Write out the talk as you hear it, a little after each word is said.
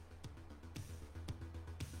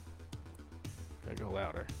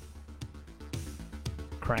louder.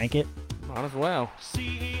 Crank it. Might as well.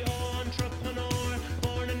 CEO entrepreneur,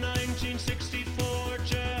 born in 1964,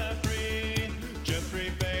 Jeffrey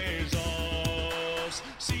Bezos.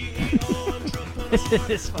 CEO entrepreneur,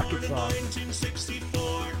 This fucking born in song.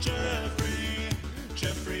 1964,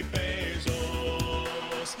 Jeffrey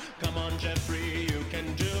Bezos. Come on, Jeffrey, you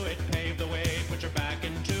can do it. Pave the way, put your back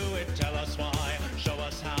into it. Tell us why, show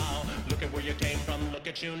us how. Look at where you came from, look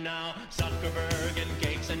at you now. Zuckerberg and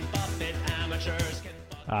Gates and Buffett, amateurs can.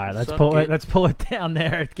 All right, let's Suck pull it. it. Let's pull it down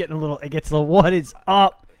there. It's getting a little. It gets a little. What is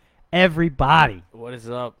up, everybody? What is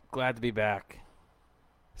up? Glad to be back.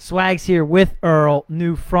 Swags here with Earl.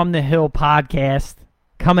 New From the Hill podcast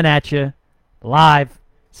coming at you live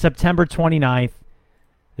September 29th.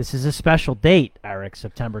 This is a special date, Eric.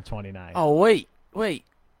 September 29th. Oh, wait.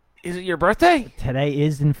 Is it your birthday? Today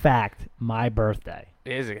is, in fact, my birthday.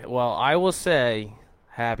 Is it? Well, I will say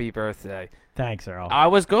happy birthday. Thanks, Earl. I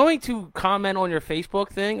was going to comment on your Facebook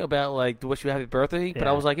thing about, like, to wish you a happy birthday, but Yeah.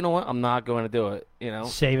 I was like, you know what? I'm not going to do it, you know?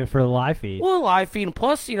 Save it for the live feed. Well, live feed, and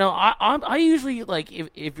plus, you know, I usually, like,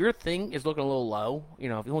 if your thing is looking a little low, you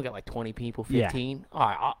know, if you only got, like, 20 people, 15, all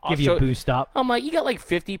right, I'll Give show you a boost up. I'm like, you got, like,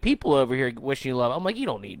 50 people over here wishing you love. I'm like, you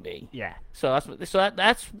don't need me. Yeah, So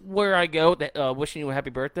that's where I go, wishing you a happy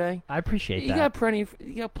birthday. I appreciate You that. got plenty of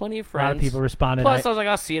a friends. lot of people responded. Plus, I was like,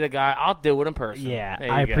 I'll see the guy. I'll do it in person. Yeah, There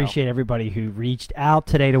you I go. appreciate everybody who reached out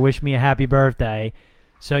today to wish me a happy birthday.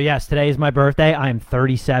 So, yes, today is my birthday. I am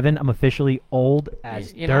 37. I'm officially old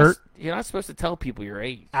as You're dirt. You're not supposed to tell people your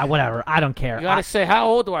age. Whatever. I don't care. You gotta say, how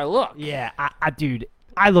old do I look? Yeah, dude,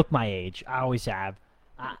 I look my age. I always have.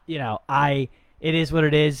 It is what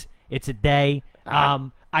it is. It's a day.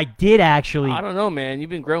 I did actually. I don't know, man. You've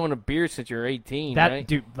been growing a beard since you're 18, That right?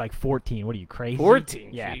 dude, like 14. What are you, crazy? 14?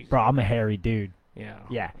 Yeah, Jeez. bro, I'm a hairy dude. Yeah.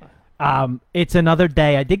 Yeah. It's another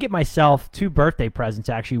day. I did get myself 2 birthday presents,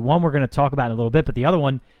 actually. One we're going to talk about in a little bit, but the other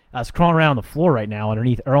one is crawling around on the floor right now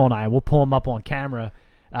underneath Earl and I. We'll pull him up on camera.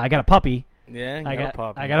 I got a puppy. Yeah, you I got got a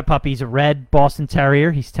puppy. I got a puppy. He's a red Boston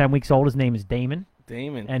Terrier. He's 10 weeks old. His name is Damon,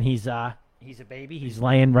 Damon. and he's a baby. He's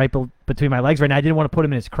laying right between my legs right now. I didn't want to put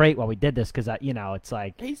him in his crate while we did this because it's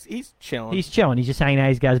like He's chilling. he's chilling. He's just hanging out.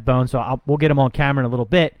 He's got his bone, so we'll get him on camera in a little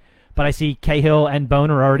bit. But I see Cahill and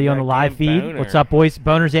Boner already on the live feed. Boner. What's up, boys?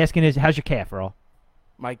 Boner's asking, how's your calf, Earl?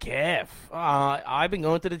 My calf. I've been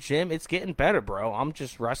going to the gym. It's getting better, bro. I'm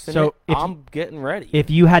just resting So, it. if- I'm getting ready. If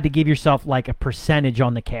you had to give yourself like a percentage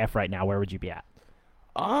on the calf right now, where would you be at?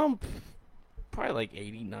 Probably like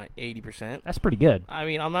 80%. That's pretty good. I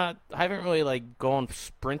mean, I haven't really like gone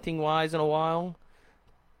sprinting wise in a while.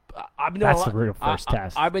 I've been doing That's a the lot, real first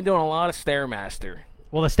test. I've been doing a lot of Stairmaster.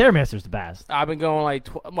 Well, the Stairmaster's the best. I've been going like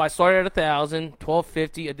I started at 1,000,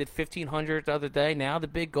 1,250. I did 1,500 the other day. Now the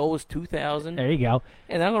big goal is 2,000, There you go.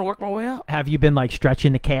 and I'm gonna work my way up. Have you been like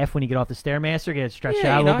stretching the calf when you get off the Stairmaster? Get it stretched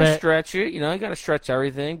Yeah, out you a know, little I bit? stretch it. You know, you got to stretch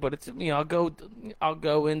everything. But it's I'll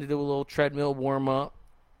go in to do a little treadmill warm up,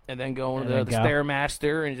 and then go into And the then go.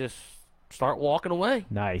 Stairmaster and just start walking away.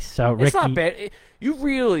 Nice. So, Ricky, It's not bad. You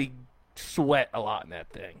really sweat a lot in that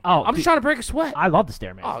thing. Oh, I'm just trying to break a sweat. I love the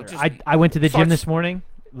Stairmaster. Oh, just I went to the gym starts- this morning,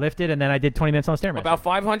 lifted, and then I did 20 minutes on the Stairmaster. About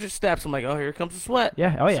 500 steps. I'm like, oh, here comes the sweat.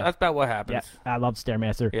 Yeah, oh, yeah. So that's about what Yeah, happens. I love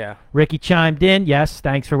Stairmaster. Yeah. Ricky chimed in. Yes,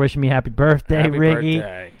 thanks for wishing me happy birthday, Happy Ricky.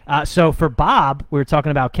 birthday. So for Bob, we were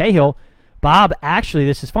talking about Cahill. Bob, actually,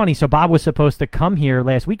 this is funny. So Bob was supposed to come here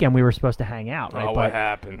last weekend. We were supposed to hang out, right? Oh, what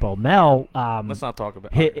happened? But Mel, Let's not talk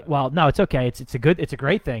about hit, well, no, it's okay. It's a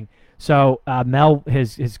great thing. So Mel,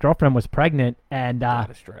 his girlfriend was pregnant, and Not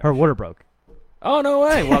a stretch. her water broke. Oh, no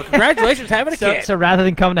way. Well, congratulations having a So, kid. so rather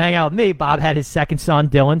than coming to hang out with me, Bob had his second son,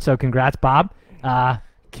 Dylan. So congrats, Bob.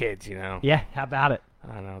 Kids, you know. Yeah, how about it?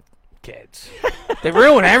 I don't know. Kids. They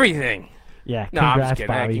ruin everything. Yeah, No, I'm congrats, just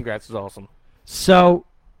kidding. Bobby. Congrats is awesome. So,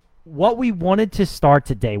 what we wanted to start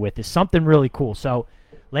today with is something really cool. So,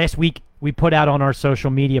 last week we put out on our social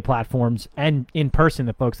media platforms and in person,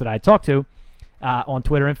 the folks that I talked to on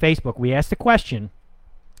Twitter and Facebook, we asked the question: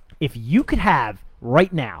 if you could have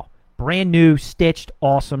right now, brand new, stitched,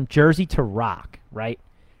 awesome jersey to rock, right?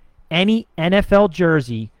 Any NFL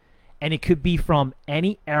jersey, and it could be from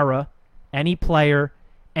any era, any player,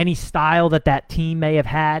 any style that team may have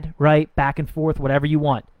had, right? Back and forth, whatever you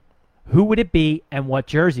want. Who would it be, and what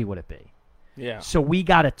jersey would it be? Yeah. So we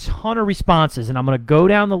got a ton of responses, and I'm going to go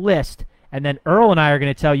down the list, and then Earl and I are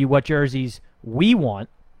going to tell you what jerseys we want,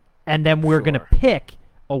 and then we're going to Sure. pick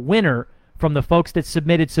a winner from the folks that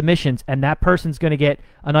submitted submissions, and that person's going to get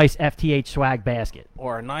a nice FTH swag basket.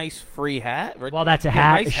 Or a nice free hat. Well, that's a Yeah,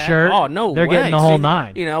 hat, nice a shirt. Oh, no They're way. getting the whole See,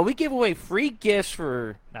 nine. You know, we give away free gifts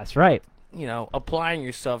for That's right. applying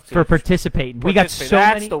yourself to for participating. We got so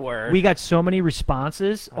That's many. the word. We got so many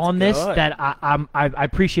responses on this good. that I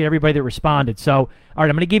appreciate everybody that responded. So, all right,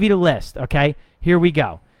 I'm going to give you the list. Okay, here we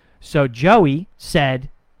go. So Joey said,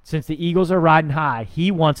 since the Eagles are riding high,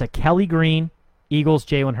 he wants a Kelly Green Eagles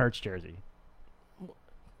Jalen Hurts jersey.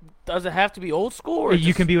 Does it have to be old school? Or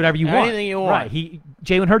You can be whatever you want. Anything you want. Right.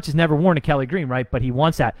 Jalen Hurts has never worn a Kelly Green, right? But he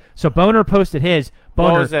wants that. So Boner posted his. What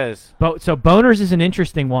Boner was this? So Boner's is an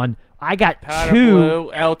interesting one. I got Powder two.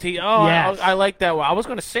 blue, LT. Oh, Yes. I like that one. I was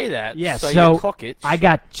going to say that. Yeah, so so you cook it. I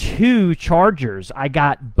got two Chargers. I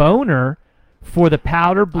got Boner for the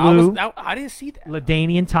powder blue I didn't see that.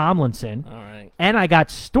 LaDainian Tomlinson. All right. And I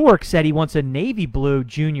got Stork said he wants a navy blue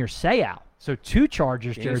Junior Seau. So two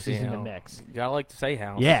Chargers jerseys in the mix. You gotta like to say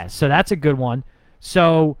how. Yeah, so that's a good one.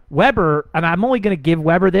 So Weber, and I'm only going to give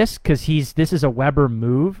Weber this because this is a Weber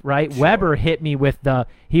move, right? Sure. Weber hit me with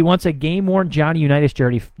he wants a game-worn Johnny Unitas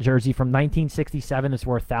jersey from 1967 that's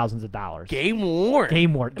worth thousands of dollars. Game worn.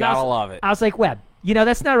 Game worn. Gotta love it. I was like, Webb,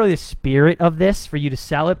 that's not really the spirit of this for you to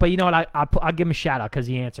sell it, but you know what? I'll give him a shout-out because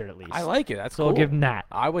he answered at least. I like it. That's so cool. I'll give him that.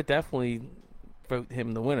 I would definitely vote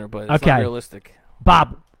him the winner, but it's Okay. not realistic.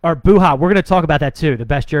 Bob, or Buha, we're going to talk about that too, the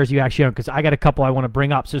best jersey you actually own, because I got a couple I want to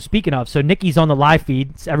bring up. So speaking of, Nikki's on the live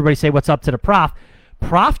feed. Everybody say what's up to the Prof.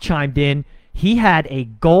 Prof chimed in. He had a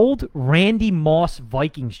gold Randy Moss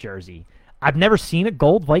Vikings jersey. I've never seen a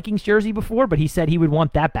gold Vikings jersey before, but he said he would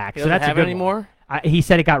want that back. He so doesn't that's have a it good anymore? one. He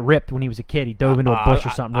said it got ripped when he was a kid. He dove into a bush or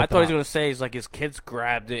something. I ripped thought he it was off. going to say like his kids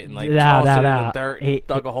grabbed it and like No, tossed no, it in no. the dirt, He-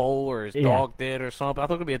 dug a hole, or his yeah. dog did or something. I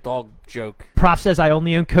thought it would be a dog joke. Prof says I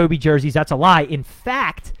only own Kobe jerseys. That's a lie. In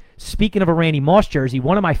fact, speaking of a Randy Moss jersey,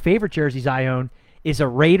 one of my favorite jerseys I own is a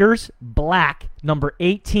Raiders black number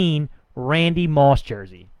 18 Randy Moss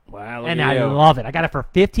jersey. Wow, And I love it. I got it for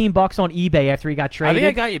 $15 on eBay after he got I traded.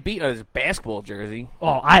 think I got you beat on his basketball jersey.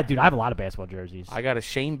 I have a lot of basketball jerseys. I got a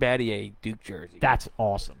Shane Battier Duke jersey. That's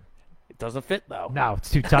awesome. It doesn't fit though. No, it's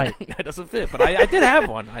too tight. It doesn't fit, but I did have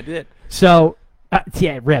one. I did. So,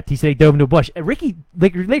 yeah, it ripped. He said he dove into a bush.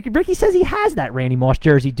 Ricky says he has that Randy Moss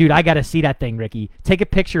jersey. Dude, I got to see that thing, Ricky. Take a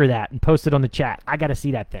picture of that and post it on the chat. I got to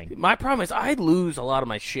see that thing. My problem is I lose a lot of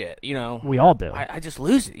my shit. We all do. I just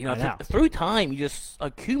lose it. I know. Through time, you just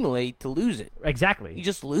accumulate to lose it. Exactly. You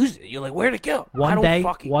just lose it. You're like, where'd it go? One day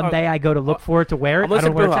I go to look for it to wear it. I Listen,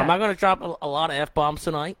 don't wear it. I'm not going to drop a lot of F-bombs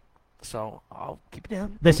tonight, so I'll keep it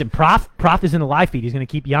down. Listen, Prof is in the live feed. He's going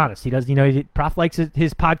to keep you honest. He does. Prof likes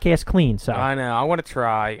his podcast clean. So I know. I want to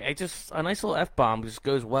try. It just a nice little F-bomb just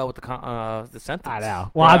goes well with the sentence. I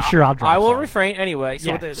know. Well, I'm sure I'll drop I will some. refrain anyway.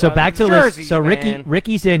 So, Yeah. So back to the list. jerseys, So man.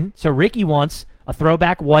 Ricky's in. So Ricky wants a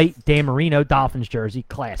throwback white Dan Marino Dolphins jersey.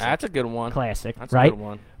 Classic. That's a good one. Classic. That's right? a good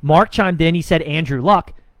one. Mark chimed in. He said Andrew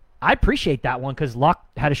Luck. I appreciate that one because Luck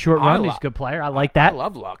had a short run. He's a good player. I like that. I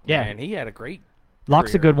love Luck. Yeah. Man. He had a great.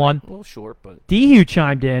 Luck's a career. good one. A little short, but Dehu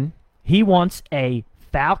chimed in. He wants a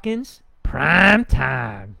Falcons prime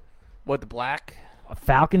time. what, the black? A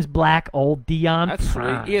Falcons black old Dion That's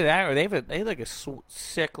prime. sweet. Yeah, that or they have like a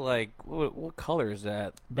sick like what color is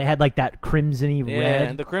that? They had like that crimson-y Yeah,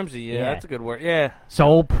 red. the crimson. Yeah, Yeah. that's a good word. Yeah. So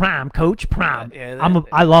old prime, Coach Prime. Yeah,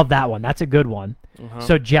 I love that one. That's a good one.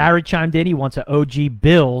 So Jared chimed in. He wants an OG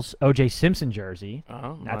Bills O.J. Simpson jersey.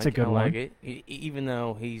 That's a good one. Like it. Even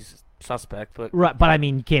though he's suspect, but Right, but I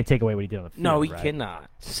mean, you can't take away what he did on the field. no, he right? cannot.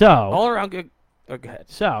 So, All around good. Oh, go ahead.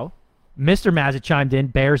 so Mr. Mazza chimed in.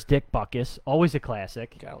 Bears Dick Buckus, always a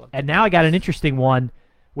classic. Gotta love And now I got an interesting one,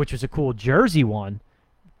 which was a cool jersey one.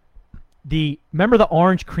 Remember the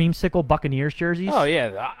orange creamsicle Buccaneers jerseys? Oh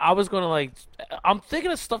yeah, I was gonna I'm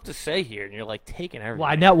thinking of stuff to say here, and you're like taking everything. Well,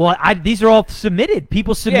 I know. Well, these are all submitted.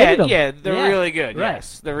 People submitted them. Yeah, they're really good. Right.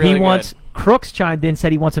 Yes, they're really He good. wants Crooks chimed in,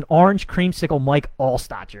 said he wants an orange creamsicle Mike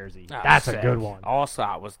Allstott jersey. Oh, That's sick. a good one.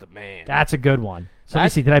 Allstott was the man. That's a good one. So let me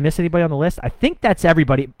That's- see. Did I miss anybody on the list? I think that's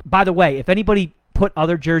everybody. By the way, if anybody put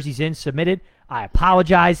other jerseys in submitted, I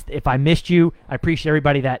apologize if I missed you. I appreciate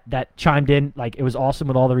everybody that chimed in. Like, it was awesome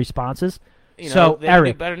with all the responses. You know, So, they can do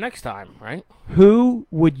Eric, better next time, right? who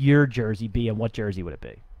would your jersey be, and what jersey would it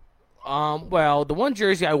be? Well, the one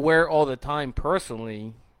jersey I wear all the time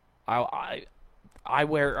personally, I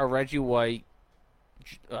wear a Reggie White,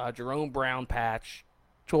 Jerome Brown patch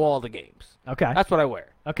to all the games. Okay. That's what I wear.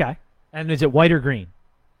 Okay. And is it white or green?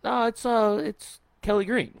 No, it's Kelly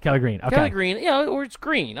Green. Kelly Green. Okay. Kelly Green, yeah, or it's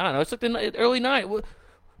green. I don't know. It's like the early night.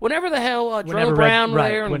 Whenever the hell Whenever Jerome Brown was right,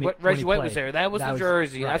 there and when he Reggie White was played. there, that was the was-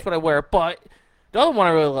 jersey. right. That's what I wear. But the other one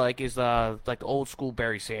I really like is like the old school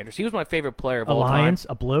Barry Sanders. He was my favorite player of all time. Alliance,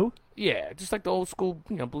 a blue? Yeah, just like the old school,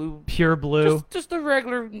 blue. Pure blue. Just the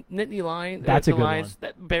regular Nittany Lions. That's a the good Lions,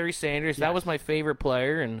 one. Barry Sanders. That was my favorite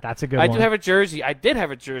player, and That's a good I one. do have a jersey. I did have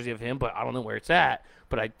a jersey of him, but I don't know where it's at.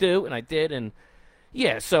 But I do, and I did, and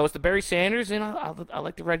yeah. So it's the Barry Sanders, and I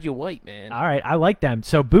like the red, you white, man. All right, I like them.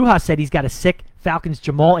 So Buha said he's got a sick Falcons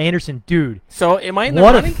Jamal Anderson. Dude, So am I in the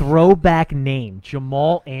what a running? throwback name.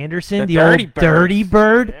 Jamal Anderson, The the Dirty old Dirty Birds.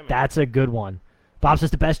 Bird. Yeah, man. That's a good one. Bob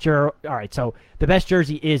says the best jersey. All right, so the best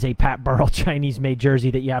jersey is a Pat Burrell Chinese-made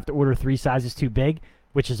jersey that you have to order 3 sizes too big,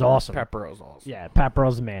 which is awesome. Pat Burrell's awesome. Yeah, Pat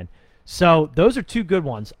Burrell's the man. So those are 2 good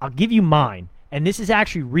ones. I'll give you mine, and this is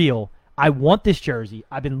actually real. I want this jersey.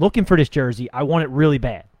 I've been looking for this jersey. I want it really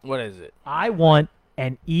bad. What is it? I want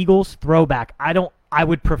an Eagles throwback. I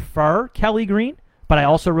would prefer Kelly Green, but I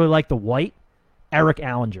also really like the white Eric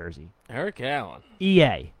Allen jersey. Eric Allen.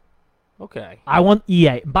 EA. Okay. I want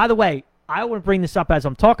EA. By the way, I want to bring this up as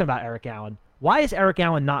I'm talking about Eric Allen. Why is Eric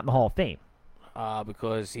Allen not in the Hall of Fame?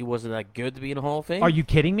 Because he wasn't that good to be in the Hall of Fame. Are you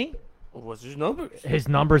kidding me? What's his numbers? His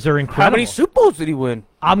numbers are How incredible. many Super Bowls did he win?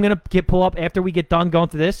 I'm going to pull up after we get done going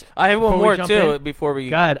through this. I have one Before we more jump too in. before we.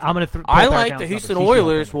 Go ahead. I'm going to I like the Houston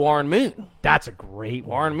Oilers. Warren Moon. That's a great one.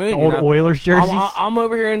 Warren Moon. The old Oilers jerseys. I'm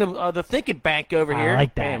over here in the thinking bank over I here.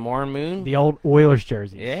 like that. Man, Warren Moon. The old Oilers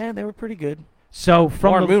jerseys. Yeah, they were pretty good. So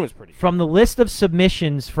from Warren the, Moon was pretty good. from the list of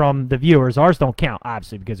submissions from the viewers, ours don't count,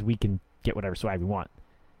 obviously, because we can get whatever swag we want.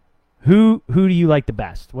 Who do you like the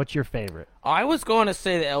best? What's your favorite? I was going to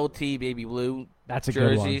say the LT Baby Blue That's a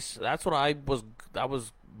good one. jerseys. That's what I was. That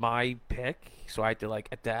was my pick. So I had to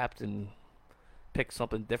adapt and pick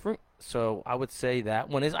something different. So I would say that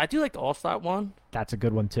one is. I do like the All Star one. That's a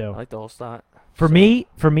good one too. I like the All Star. For me,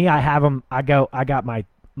 I have them. I got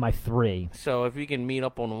my 3. So if we can meet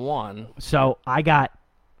up on one, So I got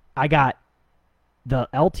the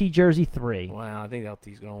LT jersey 3. wow, I think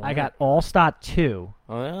LT's going to win. I got All Star 2.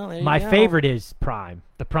 Well, there you My go. favorite is Prime.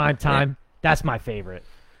 The Prime time. That's my favorite.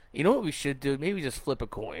 You know what we should do? Maybe just flip a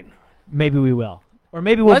coin. Maybe we will, or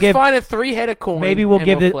maybe we'll Let's give. find a 3-headed coin. Maybe we'll and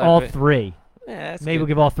give it flip all it. 3. Yeah, that's Maybe we'll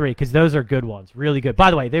good. give all 3 because those are good ones, really good.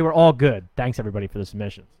 By the way, they were all good. Thanks everybody for the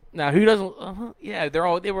submissions. Now who doesn't? Yeah, they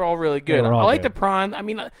were all really good. were all I like good. the Prime. I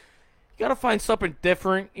mean, you got to find something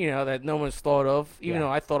different, that no one's thought of. Even Yeah.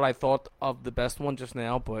 though I thought of the best one just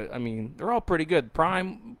now, but I mean, they're all pretty good.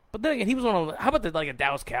 Prime, but then again, he was on. How about a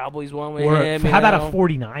Dallas Cowboys one with Or him? how about a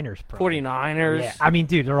 49ers? Prime? 49ers? Yeah, I mean,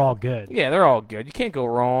 dude, they're all good. Yeah, they're all good. You can't go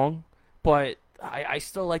wrong. But I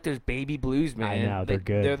still like those Baby Blues, man. I know, they're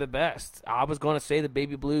good. They're the best. I was going to say the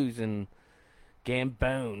Baby Blues and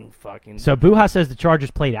Gambone, fucking. So Buha says the Chargers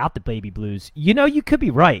played out the Baby Blues. You could be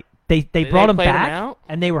right. They Did brought they them play them back, out?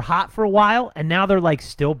 and they were hot for a while, and now they're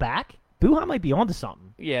still back. Buha might be onto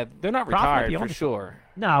something. Yeah, they're not Prof might retired be for onto sure.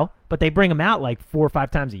 No, but they bring them out 4 or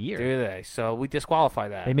 5 times a year. Do they? So we disqualify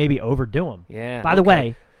that. They maybe overdo them. Yeah. By the okay.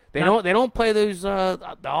 way, They don't play those the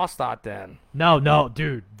Allstott then. no,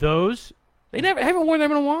 dude, They haven't worn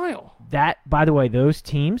them in a while. by the way, those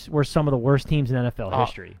teams were some of the worst teams in NFL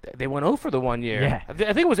history. They went 0 for the 1 year. Yeah. I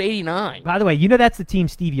think it was 89. By the way, that's the team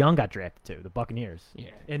Steve Young got drafted to, the Buccaneers. Yeah.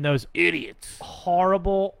 In those Idiots.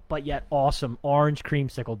 horrible but yet awesome orange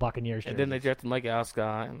creamsicle Buccaneers jerseys. And then they drafted Mike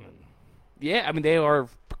Alstott. Yeah, I mean they are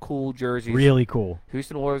cool jerseys. really cool.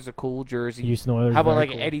 Houston Oilers are cool jersey. Houston Oilers. How about very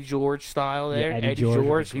like cool. Eddie George style there? Yeah, Eddie George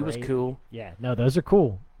was he was great. cool. Yeah, no, those are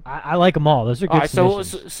cool. I like them all. Those are good All right,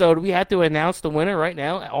 submissions. so do we have to announce the winner right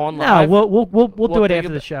now on No, live? we'll do it think after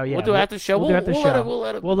of the show. Yeah, we'll do it after the show. We'll do it after the show. We'll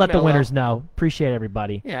let it the mellow. winners know. Appreciate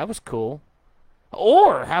everybody. Yeah, that was cool.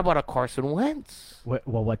 Or how about a Carson Wentz?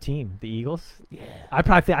 What team? The Eagles? Yeah. I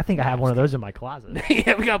think I have one of those in my closet.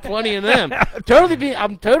 Yeah, we got plenty of them.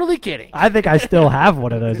 I'm totally kidding. I think I still have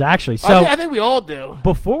one of those actually. So I think we all do.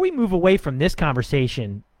 before we move away from this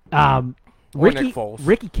conversation, Or Ricky Nick Foles.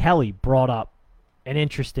 Ricky Kelly brought up an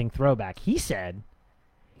interesting throwback. He said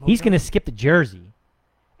he's going to skip the jersey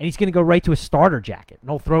and he's going to go right to a starter jacket, an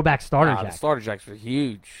old throwback starter The jacket. starter jackets were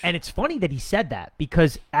huge. And it's funny that he said that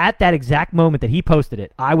because at that exact moment that he posted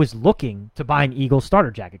it, I was looking to buy an Eagles starter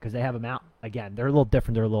jacket because they have them out. Again, they're a little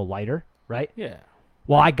different. They're a little lighter, right? Yeah.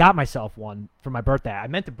 Well, I got myself one for my birthday. I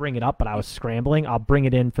meant to bring it up, but I was scrambling. I'll bring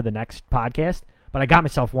it in for the next podcast. But I got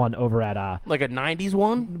myself one over at Like a 90s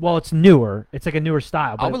one? well, it's newer. It's like a newer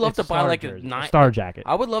style. But I would love it's to buy starter like a jersey, ni- starter jacket.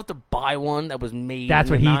 I would love to buy one that was made That's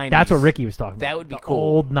in what the he. 90s. That's what Ricky was talking about. That would be The cool.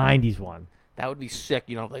 Old '90s one. That would be sick,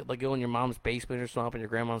 like go in your mom's basement or something, your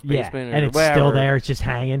grandma's Yeah, basement, and or it's wherever. still there. It's just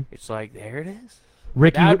hanging. It's like there it is.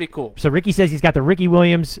 Ricky. That would be cool. So Ricky says he's got the Ricky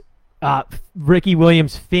Williams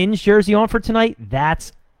Finns jersey on for tonight.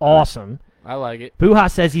 That's awesome. I like it. Buha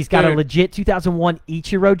says he's got a Dude. legit 2001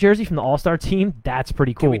 Ichiro jersey from the All-Star team. That's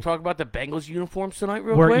pretty cool. Can we talk about the Bengals uniforms tonight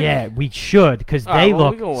real We're- quick? yeah, we should because All right, they well,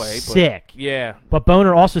 look we can wait, but- sick. Yeah. But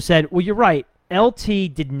Boner also said, well, you're right. LT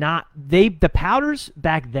did not. The powders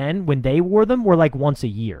back then when they wore them were like once a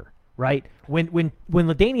year, right? When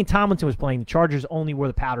LaDainian Tomlinson was playing, the Chargers only wore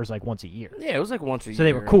the powders like once a year, Yeah, it was like once a year. so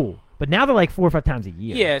they were cool. But now they're like 4 or 5 times a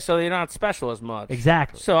year. Yeah, so they're not special as much.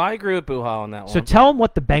 exactly. So I agree with Buha on that one. So tell them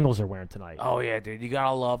what the Bengals are wearing tonight. Oh yeah, dude, you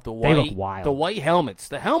gotta love the They white. look wild. The white helmets.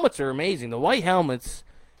 The helmets are amazing. The white helmets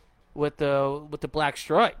with the black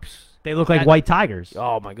stripes. They look like that- white tigers.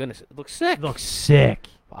 Oh my goodness, it looks sick. Look sick.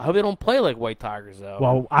 I hope they don't play like white tigers though.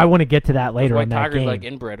 Well, I want to get to that later white in that tigers game. like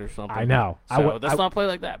inbred or something. I know. So let's not play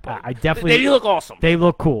like that. But I definitely. they look awesome. They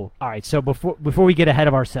look cool. All right, so before we get ahead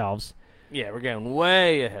of ourselves, Yeah, we're getting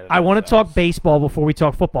way ahead. I want to ourselves. talk baseball before we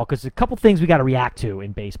talk football because a couple things we got to react to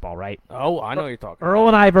in baseball, right? Oh, I know what you're talking. Earl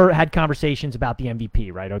and I have had conversations about the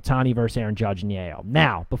MVP, right? Otani versus Aaron Judge in the AL.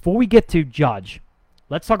 Now, before we get to Judge,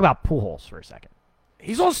 let's talk about Pujols for a second.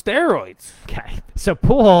 He's on steroids. Okay, so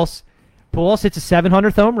Pujols hits a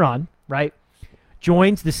 700th home run, right?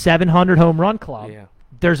 Joins the 700 home run club. Yeah.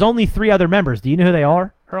 There's only 3 other members. Do you know who they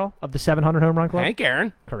are, Earl, of the 700 home run club? Hank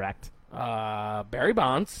Aaron, Correct. Barry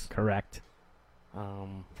Bonds. Correct.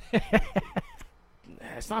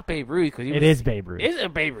 It's not Babe Ruth because It is Babe Ruth. Is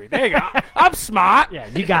it Babe Ruth? There you go. I'm smart. Yeah,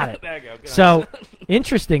 you got it. There you go. Good So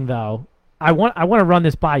interesting though. I want to run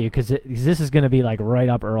this by you because this is going to be like right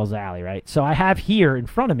up Earl's alley, right? So I have here in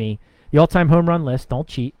front of me the all-time home run list. Don't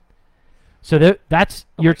cheat. So that's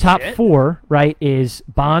your top shit. 4, right? Is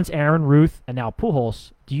Bonds, Aaron, Ruth, and now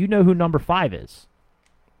Pujols. Do you know who number 5 is?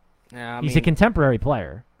 Yeah, I He's mean, a contemporary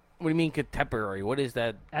player, what do you mean contemporary? What is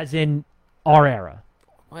that? as in our era.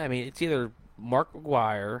 Well, I mean, it's either Mark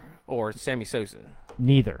McGuire or Sammy Sosa.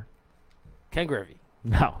 Neither. Ken Griffey.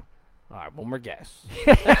 No. All right, one more guess.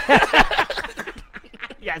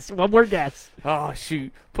 Yes, one more guess. Oh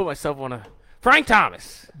shoot! Put myself on a Frank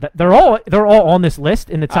Thomas. They're all on this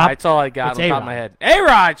list in the top. That's all I got It's on top of A-Rod. my head.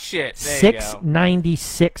 A-Rod, shit. There you go.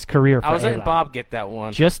 696 career for I was letting A-Rod. Bob get that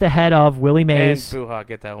one. Just ahead of Willie And Mays. Buha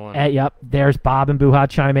get that one. Yep, there's Bob and Buha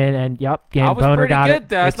chime in, and yep, I was Boner pretty got good it.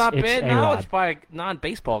 though. It's not bad A-Rod. knowledge by a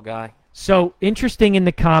non-baseball guy. So interesting in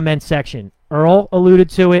the comment section. Earl alluded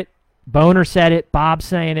to it. Boner said it. Bob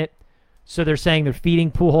saying it. So they're saying they're feeding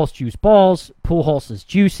Pujols juice balls. Pujols is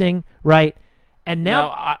juicing, right? And Now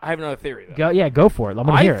now, I have another theory though. go for it. I'm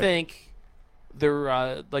gonna hear I it. think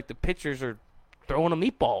they're like the pitchers are throwing them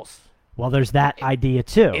meatballs. Well, there's that idea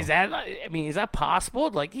too. Is that? I mean, is that possible?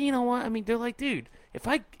 Like, you know what? I mean, they're like, dude,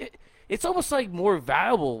 it's almost like more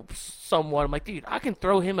valuable somewhat. I'm like, dude, I can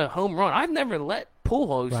throw him a home run. I've never let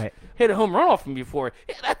Pujols Right. hit a home run off him before.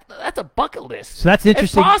 That's a bucket list. So that's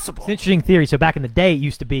interesting. It's possible. It's an interesting theory. So back in the day, it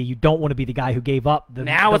used to be you don't want to be the guy who gave up the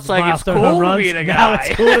Now the it's like it's milestone cool home to runs. be the Now guy.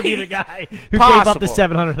 it's cool to be the guy who gave up the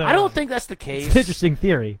Possible. 700th home I don't run. think that's the case. It's an interesting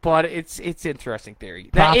theory. But it's interesting theory.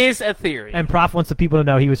 Prof- That is a theory. And Prof wants the people to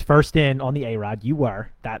know he was first in on the A-Rod. You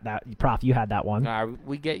were. That Prof, you had that one.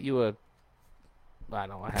 We get you a. I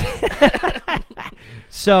don't know. I have.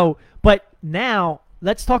 So, but now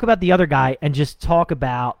let's talk about the other guy and just talk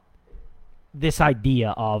about this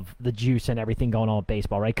idea of the juice and everything going on with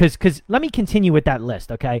baseball, right? Because let me continue with that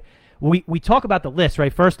list, okay? We talk about the list,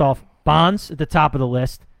 right? First off, Bonds at the top of the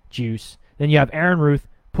list, juice. Then you have Aaron Ruth,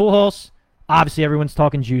 Pujols. Obviously, everyone's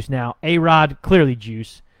talking juice now. A-Rod, clearly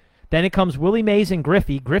juice. Then it comes Willie Mays and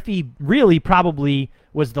Griffey. Griffey really probably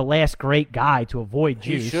was the last great guy to avoid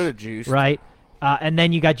juice. He should have juiced. Right? And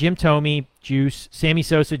then you got Jim Thome, juice. Sammy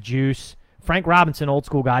Sosa, juice. Frank Robinson, old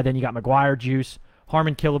school guy. Then you got McGuire, juice.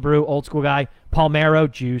 Harmon Killebrew, old school guy. Palmeiro,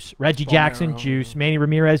 juice. Reggie Jackson, juice. Manny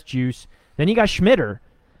Ramirez, juice. Then you got Schmitter.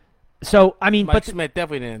 So, I mean, Mike Smith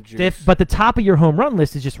definitely didn't juice. but the top of your home run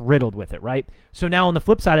list is just riddled with it, right? So now on the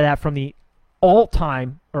flip side of that, from the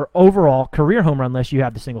all-time or overall career home run list, you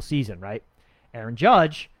have the single season, right? Aaron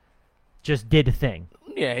Judge just did a thing.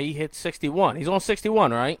 Yeah, he hit 61. He's on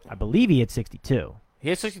 61, right? I believe he hit 62. He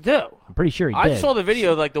hit 62. I'm pretty sure he I did. saw the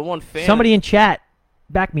video, like the one fan. Somebody in chat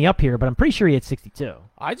back me up here, but I'm pretty sure he hit 62.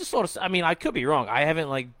 I just saw. I mean, I could be wrong. I haven't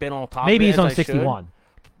like been on top. Maybe of it he's as on I should, 61.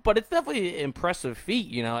 but it's definitely an impressive feat.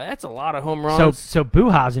 You know, that's a lot of home runs. So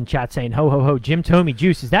Buha's in chat saying, "Ho ho ho, Jim Thome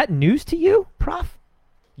juice." Is that news to you, Prof?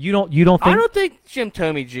 You don't think? I don't think Jim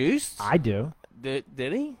Thome juiced. I do. Did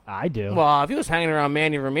he? I do. Well, if he was hanging around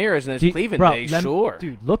Manny Ramirez in his Dude, Cleveland bro, days, lem- sure.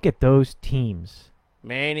 Dude, look at those teams.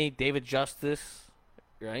 Manny, David Justice,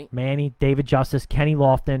 right? Manny, David Justice, Kenny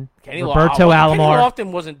Lofton, Kenny Roberto Kenny Alomar,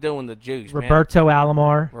 Lofton wasn't doing the juice, man. Roberto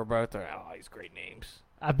Alomar. Roberto, oh, these great names.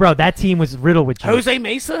 Bro, that team was riddled with juice. Jose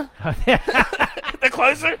Mesa, the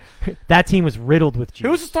closer. That team was riddled with juice.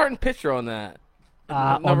 Who was the starting pitcher on that?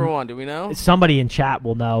 Number one, do we know? Somebody in chat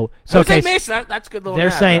will know. So Jose Mesa, that's good.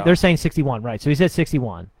 They're saying 61, right? So he said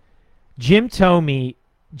 61. Jim Thome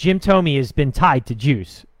has been tied to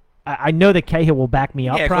juice. I know that Cahill will back me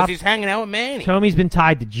up. Yeah, because he's hanging out with Manny. Tommy's been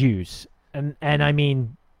tied to juice, and I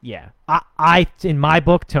mean, yeah, I in my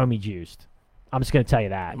book, Thome juiced. I'm just gonna tell you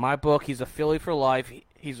that. In my book, he's a Philly for life.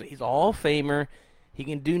 He's a Hall of Famer. He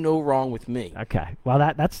can do no wrong with me. Okay, well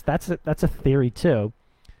that's a theory too.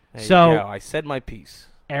 There so you go. I said my piece.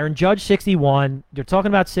 Aaron Judge 61. They're talking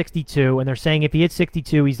about 62, and they're saying if he hits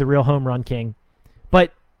 62, he's the real home run king.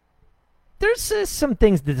 But there's some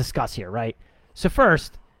things to discuss here, right? So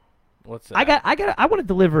first, what's that? I want to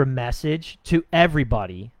deliver a message to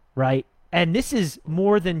everybody, right? And this is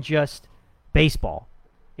more than just baseball.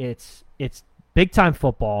 It's big time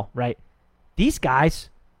football, right? These guys.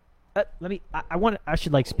 I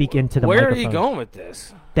should like speak into the Where microphone. are you going with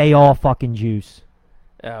this? They all fucking juice.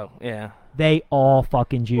 Oh yeah. They all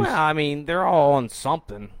fucking juice. Well, I mean, they're all on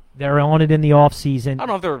something. They're on it in the off season. I don't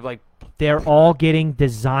know if they're like. They're all getting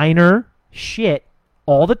designer shit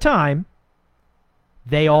all the time.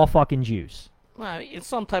 They all fucking juice. Well, in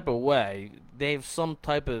some type of way, they have some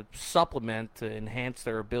type of supplement to enhance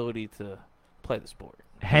their ability to play the sport.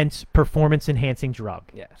 Hence, performance-enhancing drug.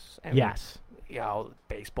 Yes. Yes.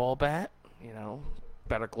 Baseball bat,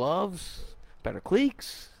 better gloves, better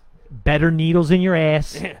cleats. Better needles in your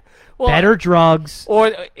ass. Well, better drugs.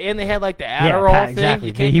 And they had like the Adderall thing. Exactly.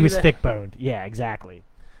 You can't he do was that. thick-boned. Yeah, exactly.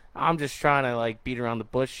 I'm just trying to like beat around the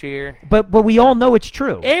bush here. But we all know it's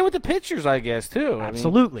true. And with the pitchers, I guess too.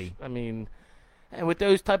 Absolutely. I mean, and with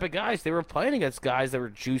those type of guys, they were playing against guys that were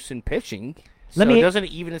juicing pitching. So doesn't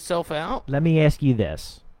it even itself out? Let me ask you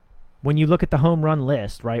this. When you look at the home run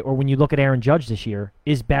list, right, or when you look at Aaron Judge this year,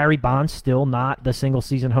 is Barry Bonds still not the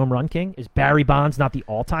single-season home run king? Is Barry Bonds not the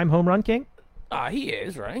all-time home run king? He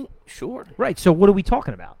is, right? Sure. Right, so what are we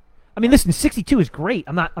talking about? I mean, listen, 62 is great.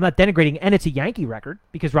 I'm not denigrating, and it's a Yankee record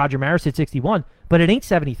because Roger Maris hit 61, but it ain't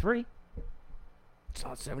 73. It's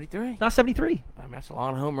not 73. Not 73. I mean, that's a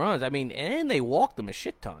lot of home runs. I mean, and they walked them a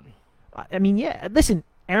shit ton. I mean, yeah. Listen,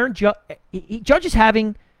 Aaron Judge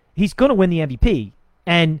is he's going to win the MVP,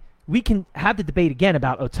 and we can have the debate again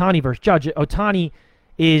about Ohtani versus Judge. Ohtani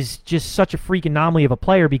is just such a freak anomaly of a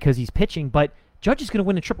player because he's pitching, but Judge is going to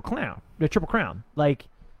win the triple crown. Like,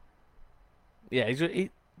 yeah, he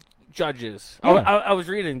Judges. Yeah. I was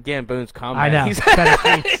reading Gambone's comment. I know. Better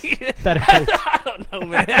cleats. I don't know,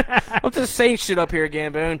 man. I'm just saying shit up here,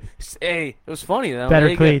 Gambone. Hey, it was funny though.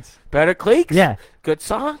 Better cleats. Better cleats. Yeah. Good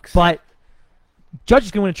socks. But Judge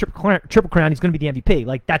is going to win a triple crown. He's going to be the MVP.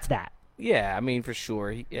 Like, that's that. Yeah, I mean, for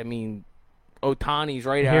sure. Ohtani's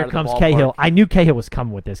right out Here of the comes ballpark. Cahill. I knew Cahill was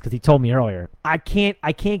coming with this because he told me earlier. I can't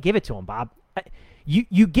give it to him, Bob.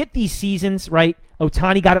 You get these seasons, right?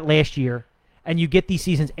 Ohtani got it last year, and you get these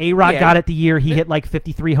seasons. A-Rod got it the year he hit like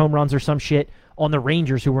 53 home runs or some shit on the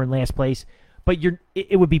Rangers, who were in last place. But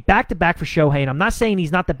it would be back-to-back for Shohei, and I'm not saying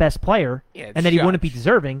he's not the best player and that he wouldn't be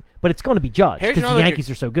deserving, but it's going to be Judge because the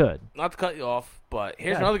Yankees are so good. Not to cut you off, but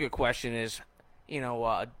here's another good question is,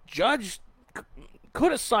 Judge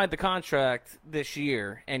could have signed the contract this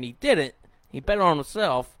year, and he didn't. He bet on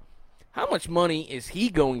himself. How much money is he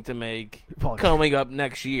going to make coming up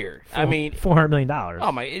next year? $400 million.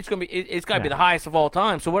 Oh my! It's gonna be. It's got to be the highest of all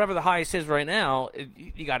time. So whatever the highest is right now,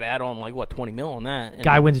 you got to add on like 20 mil on that. And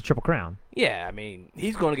guy wins a triple crown. Yeah, I mean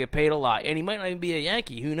he's going to get paid a lot, and he might not even be a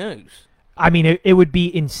Yankee. Who knows? I mean, it would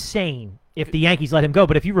be insane if the Yankees let him go.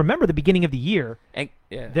 But if you remember the beginning of the year,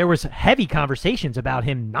 there was heavy conversations about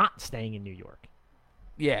him not staying in New York.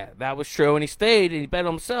 Yeah, that was true, and he stayed, and he bet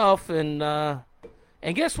on himself,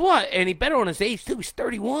 and guess what? And he bet on his age, too. He's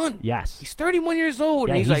 31. Yes. He's 31 years old.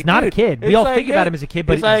 Yeah, and he's like, not a kid. We all think about him as a kid,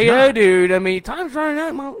 but he's not. Yeah, dude. I mean, time's running out.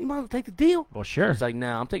 You might as well take the deal. Well, sure. He's like,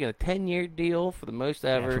 no, I'm taking a 10-year deal for the most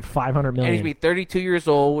ever. For $500 million. And he's be 32 years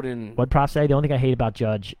old. And what Prof say? The only thing I hate about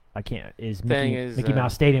Judge, is Mickey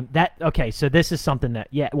Mouse Stadium. Okay, so this is something that,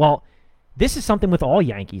 this is something with all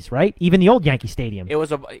Yankees, right? Even the old Yankee Stadium.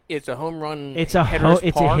 It's a home run. It's a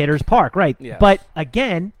hitter's park, right? Yes. But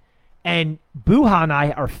again, and Buha and I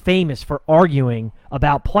are famous for arguing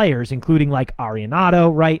about players, including like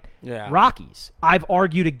Arenado, right? Yeah. Rockies. I've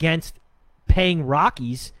argued against paying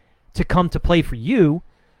Rockies to come to play for you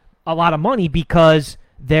a lot of money because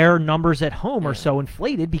their numbers at home are so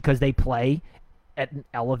inflated because they play at an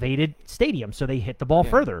elevated stadium, so they hit the ball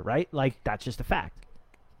further, right? Like, that's just a fact.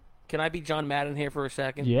 Can I be John Madden here for a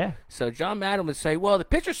second? Yeah. So John Madden would say, well, the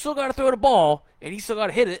pitcher still got to throw the ball, and he still got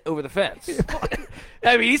to hit it over the fence.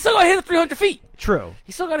 I mean, he's still got to hit it 300 feet. True.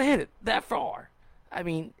 He's still got to hit it that far. I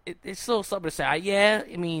mean, it's still something to say. Yeah,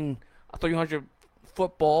 I mean, a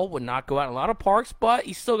 300-foot ball would not go out in a lot of parks, but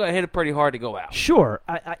he's still got to hit it pretty hard to go out. Sure,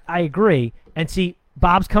 I agree. And see,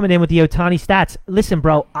 Bob's coming in with the Ohtani stats. Listen,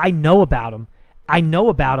 bro, I know about him.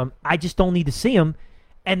 I just don't need to see him.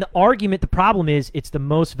 And the argument, the problem is, it's the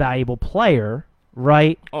most valuable player,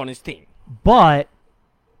 right? On his team. But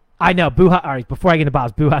I know, Buha. All right, before I get into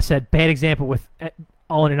Bob's, Buha said bad example with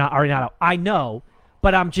Arenado. I know,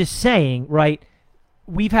 but I'm just saying, right?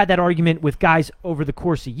 We've had that argument with guys over the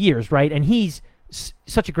course of years, right? And he's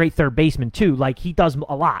such a great third baseman too. Like, he does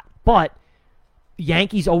a lot. But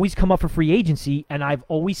Yankees always come up for free agency, and I've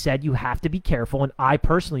always said you have to be careful. And I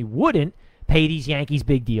personally wouldn't pay these Yankees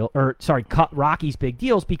cut Rockies big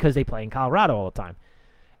deals because they play in Colorado all the time.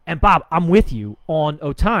 And Bob, I'm with you on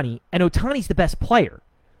Ohtani, and Ohtani's the best player.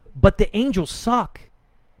 But the Angels suck,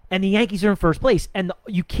 and the Yankees are in first place. And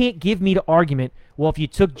you can't give me the argument, well, if you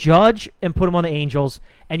took Judge and put him on the Angels,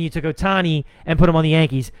 and you took Ohtani and put him on the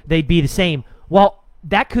Yankees, they'd be the same. Well,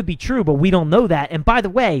 that could be true, but we don't know that. And by the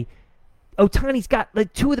way, Ohtani's got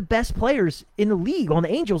like two of the best players in the league on the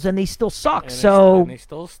Angels, and they still suck. And they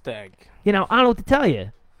still stink. I don't know what to tell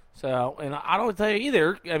you. So, and I don't tell you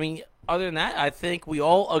either. I mean, other than that, I think we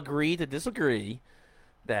all agree to disagree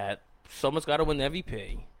that someone's got to win the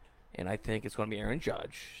MVP, and I think it's going to be Aaron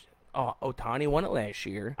Judge. Ohtani won it last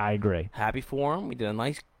year. I agree. Happy for him. He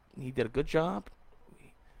did a good job.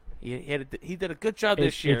 He did a good job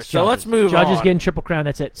this year. So let's move on. Judge is getting Triple Crown.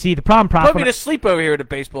 That's it. See, the problem. Put me to sleep over here with the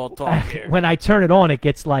baseball talk here. When I turn it on, it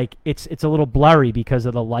gets like it's a little blurry because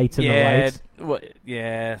of the lights and the lights.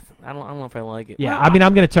 Yeah. I don't know if I like it. Yeah, I mean,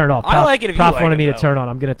 I'm going to turn it off. I like it if Prof you like wanted it, me to though. turn on.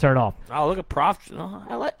 I'm going to turn it off. Oh, look at Prof.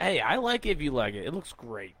 I like it if you like it. It looks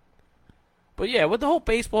great. But yeah, with the whole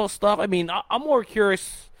baseball stuff, I mean, I'm more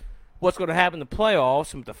curious what's going to happen in the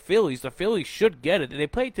playoffs with the Phillies. The Phillies should get it. Did they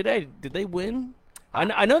play today? Did they win?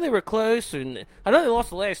 I know they were close, and I know they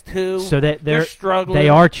lost the last two. So they're struggling. They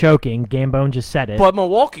are choking. Gambone just said it. But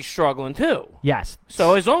Milwaukee's struggling too. Yes.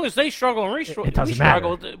 So as long as they struggle and it doesn't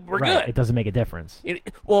struggle, matter. we're right. good. It doesn't make a difference.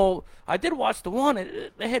 Well, I did watch the one.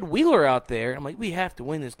 They had Wheeler out there. I'm like, we have to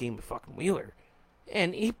win this game with fucking Wheeler.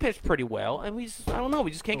 And he pitched pretty well. And I don't know.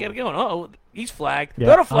 We just can't get it going. Oh, he's flagged. Yeah,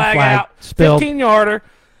 Got a flag out. Spilled. 15-yarder.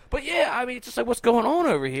 But yeah, I mean, it's just like, what's going on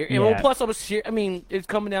over here? And Yeah. plus, it's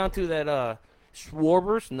coming down to that.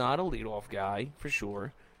 Schwarber's not a leadoff guy for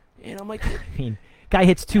sure, and I'm like, I mean, guy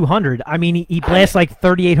hits 200. I mean, he blasts like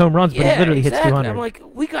 38 home runs, but he literally exactly. hits 200. I'm like,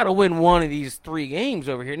 we got to win one of these 3 games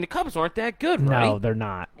over here, and the Cubs aren't that good, right? No, they're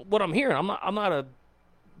not. What I'm hearing, I'm not a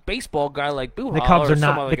baseball guy like Buha. The Cubs or are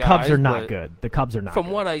some not. other The Cubs guys, are not but good. The Cubs are not. From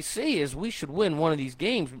good. what I see, is we should win one of these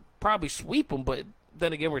games, probably sweep them, but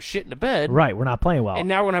then again, we're shit in the bed. Right, we're not playing well. And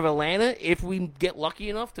now we're gonna have Atlanta if we get lucky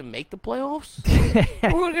enough to make the playoffs. We're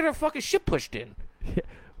gonna get our fucking shit pushed in.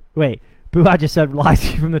 Wait, Buha just said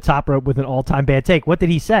lies from the top rope with an all-time bad take. What did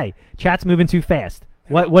he say? Chat's moving too fast.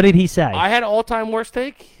 What did he say? I had an all-time worst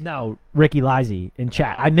take. No, Ricky Lizy in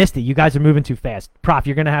chat. I missed it. You guys are moving too fast. Prof,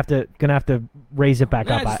 you're gonna have to raise it back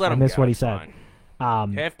up. Just I let him missed go. what he It's said.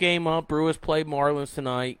 fine. Half game up. Brewers play Marlins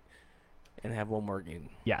tonight, and have one more game.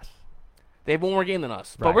 Yes. They have one more game than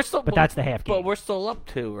us, Right. but we're still. But that's the half game. But we're still up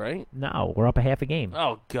 2, right? No, we're up a half a game.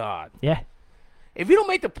 Oh God! Yeah. If you don't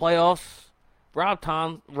make the playoffs, Rob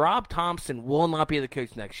Thompson will not be the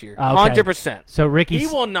coach next year. Okay. 100%. So Ricky's He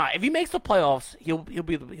will not. If he makes the playoffs, he'll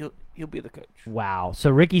be the coach. Wow. So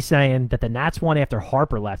Ricky's saying that the Nats won after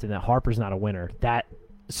Harper left, and that Harper's not a winner.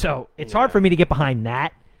 So it's hard for me to get behind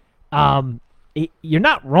that. You're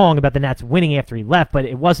not wrong about the Nats winning after he left, but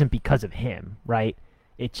it wasn't because of him, right?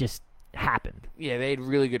 It just happened. Yeah, they had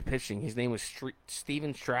really good pitching. His name was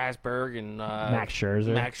Steven Strasburg and Max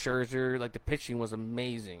Scherzer. Like, the pitching was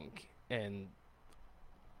amazing, and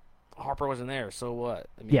Harper wasn't there. So what?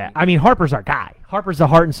 I mean Harper's our guy. Harper's the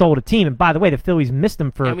heart and soul of the team. And by the way, the Phillies missed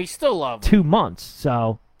him for and we still love him. 2 months.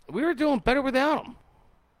 So We were doing better without him.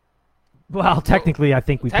 well, technically, I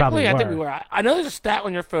think we probably I were. think we were. I know there's a stat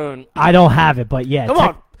on your phone. I don't have it, but yeah. Come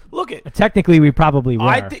on, look it. Technically, we probably were.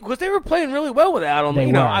 I think because they were playing really well without him. They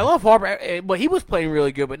You know, were. I love Harper, but he was playing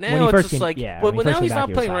really good. But When now he it's first just came- like, yeah, but when he now first he's came back, not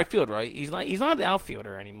he was playing hot. right field, right? He's not an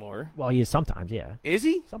outfielder anymore. Well, he is sometimes, yeah. Is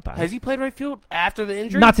he? Sometimes. Has he played right field after the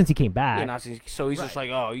injury? Not since he came back. Yeah, not since. So he's just like,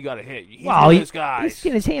 oh, you got to hit. He's well, one of those guys. he's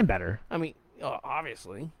getting his hand better. I mean,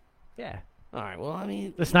 obviously. Yeah. All right. Well, I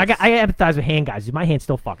mean, Listen, I empathize with hand guys. My hand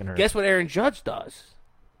still fucking hurts. guess what Aaron Judge does?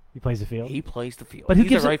 He plays the field. He plays the field. But who He's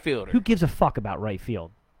gives a right fielder. Who gives a fuck about right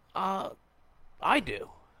field? I do.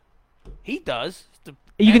 He does.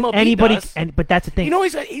 You can MLB anybody, does. but that's the thing. You know,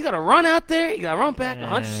 he's got to run out there. He got to run back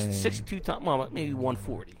 162 times, well, maybe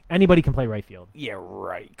 140. Anybody can play right field. Yeah,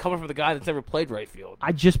 right. Coming from the guy that's never played right field.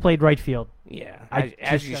 I just played right field. Yeah, I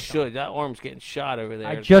as just you got should. That arm's getting shot over there.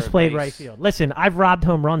 I at just third played base. right field. Listen, I've robbed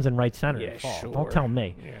home runs in right center. Yeah, in fall. sure. Don't tell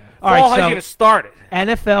me. Yeah. All Fall, right, how'd so you get it started?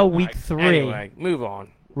 NFL Week All right, 3 Anyway, move on.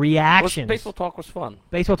 reactions. Baseball talk was fun.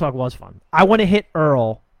 Baseball talk was fun. I want to hit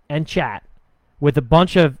Earl and chat with a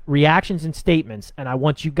bunch of reactions and statements, and I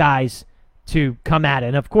want you guys to come at it.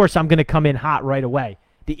 And, of course, I'm going to come in hot right away.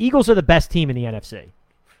 The Eagles are the best team in the NFC.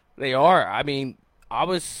 They are. I mean, I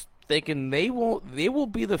was thinking they will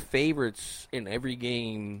be the favorites in every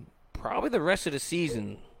game probably the rest of the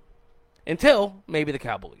season until maybe the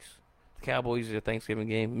Cowboys. The Cowboys are a Thanksgiving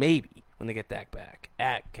game, maybe, when they get Dak back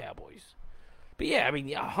at Cowboys. But, yeah, I mean,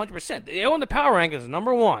 100%. They own the power rankings,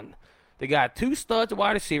 number one. They got 2 studs at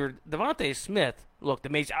wide receiver. Devontae Smith looked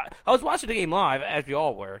amazing. I was watching the game live, as we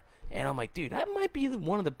all were, and I'm like, dude, that might be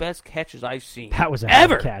one of the best catches I've seen. That was a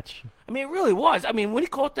ever catch. I mean, it really was. I mean, when he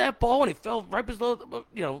caught that ball and he fell right below,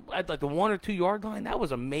 at like the 1 or 2 yard line, that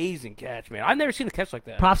was an amazing catch, man. I've never seen a catch like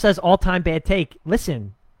that. Prof says all-time bad take.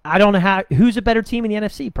 Listen, I don't know who's a better team in the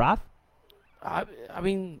NFC, Prof? I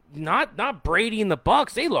mean, not Brady and the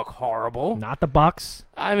Bucks. They look horrible. Not the Bucks.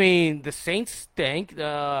 I mean, the Saints stink.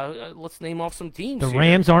 Let's name off some teams. The here.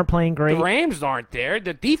 Rams aren't playing great. The Rams aren't there.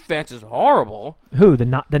 The defense is horrible. Who? The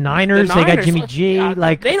Niners? They got Niners, Jimmy G.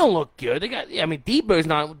 They don't look good. They got. I mean, Debo's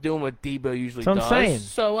not doing what Debo usually That's does. what I'm saying.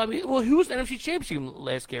 So I mean, well, who was the NFC Championship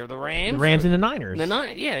last year? The Rams. The Rams and the Niners.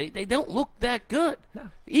 Yeah, they don't look that good. No.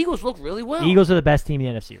 The Eagles look really well. Eagles are the best team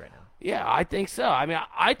in the NFC right now. Yeah, I think so. I mean,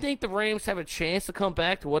 I think the Rams have a chance to come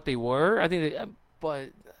back to what they were. I think, but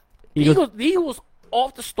the Eagles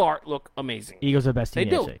off the start look amazing. Eagles are the best team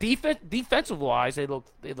They in do. the NFC. Defensive wise, they look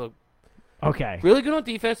Okay. really good on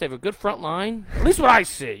defense. They have a good front line. At least what I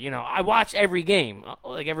see. You know, I watch every game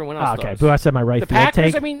like everyone else Okay, does. Boo, I said my right The field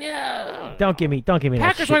Packers. take. I mean, yeah. Don't give me that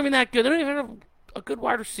Packers shit. aren't even that good. They don't even have a good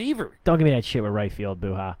wide receiver. Don't give me that shit with right field,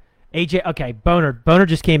 Boo-ha. AJ, okay, Boner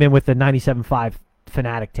just came in with the 97.5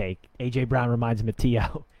 Fanatic take. AJ Brown reminds him of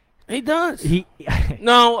T.O. He does. He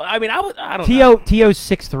No, I mean, I don't know. T.O.'s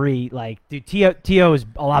 6'3". Like, dude, T.O. is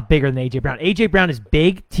a lot bigger than A.J. Brown. A.J. Brown is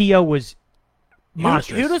big. T.O. was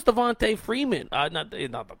monstrous. Who does Devontae Freeman? Not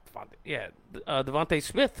Devontae. Yeah, Devontae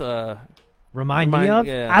Smith. Remind me of?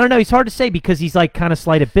 yeah. I don't know. He's hard to say because he's like kind of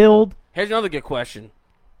slight of build. Here's another good question.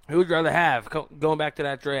 Who would you rather have, going back to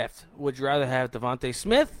that draft, would you rather have Devontae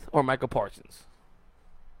Smith or Michael Parsons?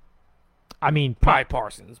 I mean, Probably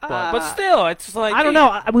Parsons, but still, it's like... I don't know.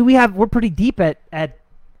 I mean, we're pretty deep at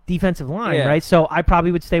defensive line, Yeah. right? So I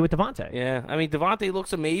probably would stay with Devontae. Yeah, I mean, Devontae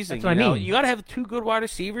looks amazing. That's what I mean. You got to have 2 good wide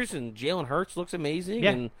receivers, and Jalen Hurts looks amazing,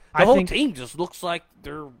 Yeah, and I the whole think- team just looks like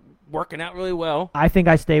they're working out really well. I think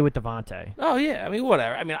I stay with Devontae. Oh yeah, I mean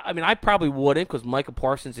whatever. I mean I probably wouldn't because Michael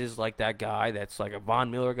Parsons is like that guy that's like a Von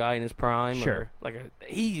Miller guy in his prime. Sure. Or like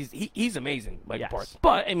he's amazing, Michael Yes. Parsons.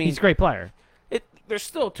 But I mean, He's a great player. They're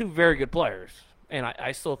still 2 very good players, and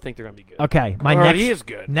I still think they're gonna be good. Okay, He is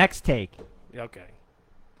good. next take. Okay.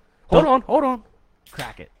 Hold on.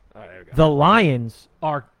 Crack it. All right, there we go. The Lions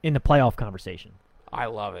are in the playoff conversation. I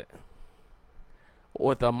love it.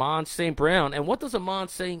 With Amon St. Brown, and what does Amon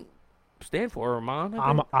St. stand for? Amon?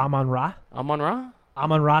 Amon Ra. Amon Ra?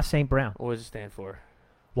 Amon Ra St. Brown. What does it stand for?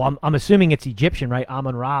 Well, I'm assuming it's Egyptian, right?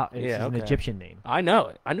 Amon Ra is an okay. Egyptian name. I know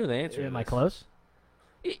it. I knew the answer. to Am I this. close?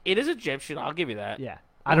 It is Egyptian. I'll give you that. Yeah.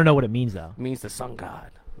 I don't know what it means, though. It means the sun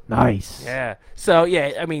god. Nice. Yeah. So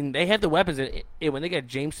yeah, I mean they have the weapons, and when they get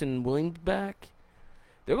Jameson Williams back,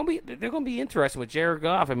 they're gonna be interesting with Jared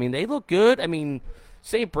Goff. I mean they look good. I mean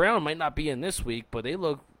St. Brown might not be in this week, but they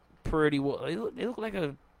look pretty well. They look like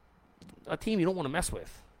a team you don't want to mess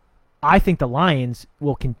with. I think the Lions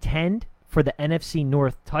will contend for the NFC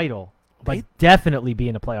North title, but definitely be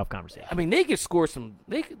in a playoff conversation. I mean they could score some.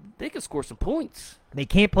 They could score some points. They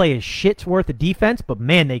can't play a shit's worth of defense, but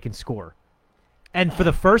man, they can score. And for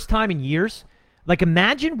the first time in years, like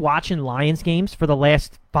imagine watching Lions games for the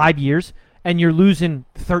last 5 years and you're losing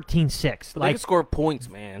 13-6. They can score points,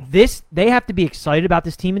 man. They have to be excited about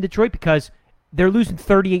this team in Detroit because they're losing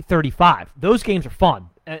 38-35. Those games are fun.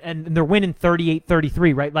 And they're winning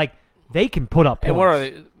 38-33, right? Like they can put up points. And what are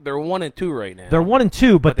they? They're 1-2 right now. They're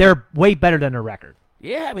 1-2, but they're way better than their record.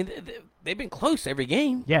 Yeah, I mean they've been close every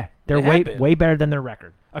game. Yeah, they're They have been. way better than their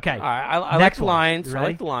record. Okay. All right, I like Next the one. Lions. You I ready?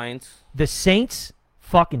 like the Lions. The Saints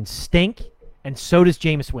fucking stink, and so does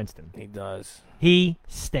Jameis Winston. He does. He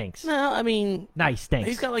stinks. No, I mean, Nice, stinks.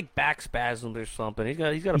 he's got like back spasms or something. He's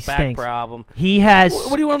got a He back stinks. problem. He has.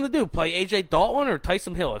 What do you want him to do? Play A.J. Dalton or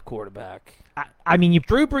Tyson Hill at quarterback? I mean, you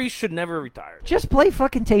Drew Brees should never retire. just play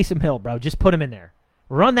fucking Taysom Hill, bro. Just put him in there.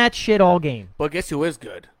 Run that shit all game. But guess who is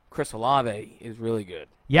good? Chris Olave is really good.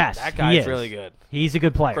 Yes, That he guy's is. really good. He's a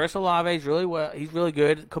good player. Chris Olave's really well. He's really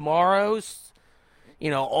good. Kamaro's,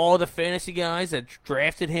 all the fantasy guys that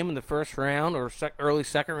drafted him in the first round or early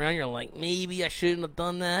second round, you're like, maybe I shouldn't have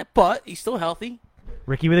done that. But he's still healthy.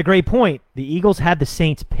 Ricky with a great point. The Eagles had the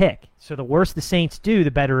Saints pick, so the worse the Saints do,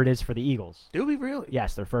 the better it is for the Eagles. Do we really?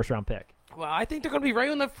 Yes, their first round pick. Well, I think they're going to be right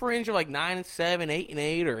on the fringe of like 9-7,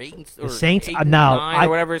 8-8, or 8 or Saints? 8 No, 9, or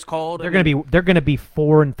whatever it's called. They're gonna be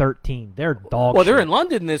 4-13. They're dog. Well, shit. they're in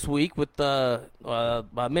London this week with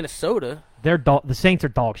Minnesota. The Saints are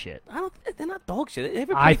dog shit. They're not dog shit. They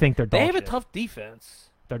have I think they're dog They have shit. a tough defense.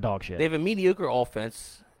 They're dog shit. They have a mediocre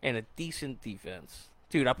offense and a decent defense.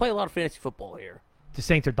 Dude, I play a lot of fantasy football here. The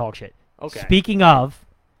Saints are dog shit. Okay. Speaking of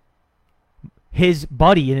his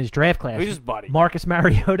buddy in his draft class, Who's his buddy? Marcus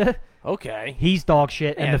Mariota. Okay. He's dog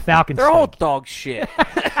shit, and Man, the Falcons. They're all stink. dog shit.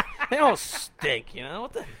 They all stink,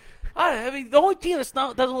 What the? I mean, the only team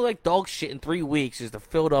doesn't look like dog shit in 3 weeks is the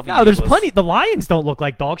Philadelphia No, there's Eagles. plenty. The Lions don't look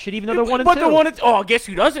like dog shit, even though they're 1-2. But the one, guess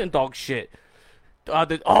who doesn't dog shit?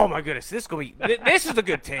 Oh my goodness, this is a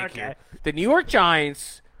good take Okay. here. The New York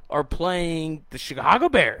Giants are playing the Chicago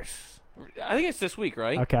Bears. I think it's this week,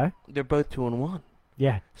 right? Okay. They're both 2-1.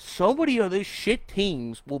 Yeah. Somebody of those shit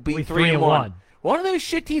teams will be Will be 3-1. One of those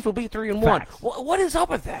shit teams will be 3-1. Facts. What is up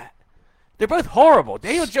with that? They're both horrible.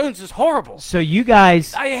 Daniel Jones is horrible. So you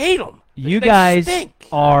guys, I hate them. you They guys stink.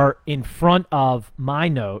 are in front of my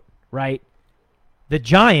note, right? The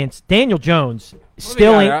Giants, Daniel Jones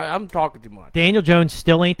still ain't. I'm talking too much. Daniel Jones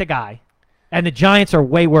still ain't the guy, and the Giants are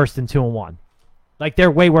way worse than 2-1. Like they're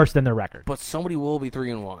way worse than their record. But somebody will be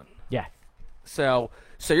 3-1. Yeah. So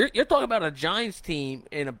you're talking about a Giants team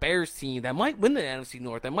and a Bears team that might win the NFC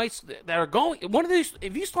North. That are going one of these.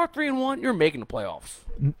 If you start 3-1, you're making the playoffs.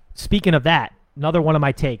 Speaking of that, another one of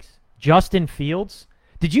my takes. Justin Fields.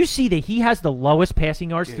 Did you see that he has the lowest passing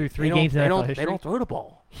yards through 3 games in NFL history? They don't throw the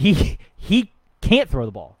ball. He can't throw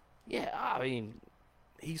the ball. Yeah, I mean,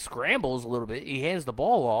 he scrambles a little bit. He hands the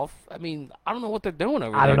ball off. I mean, I don't know what they're doing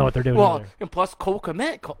over there. I don't know what they're doing Well, either. and plus Cole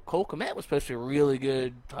Kmet. Cole Kmet was supposed to be a really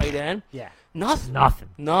good tight end. Yeah. Nothing.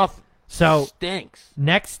 Nothing. So Stinks.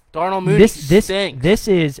 next, Darnell Mooney this stinks.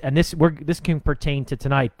 this can pertain to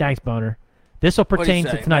tonight. Thanks, Boner. This will What do you pertain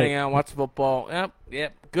say? to tonight. Hang out, watch football.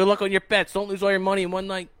 Yep. Good luck on your bets. Don't lose all your money in one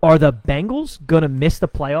night. Are the Bengals gonna miss the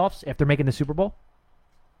playoffs after making the Super Bowl?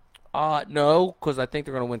 No, because I think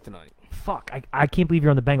they're going to win tonight. Fuck, I can't believe you're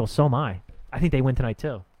on the Bengals. So am I. I think they win tonight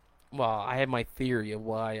too. Well, I have my theory of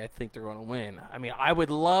why I think they're going to win. I mean, I would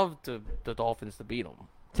love the Dolphins to beat them.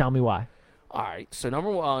 Tell me why. All right, so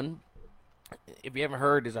number one, if you haven't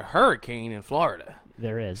heard, there's a hurricane in Florida.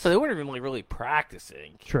 There is. So they weren't even really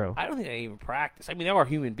practicing. True. I don't think they even practice. I mean, they are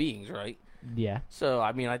human beings, right? Yeah. So,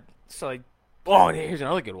 I mean, and here's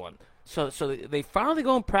another good one. So they finally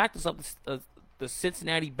go and practice up the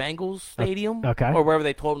Cincinnati Bengals stadium, okay. or wherever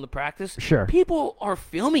they told them to practice. Sure. People are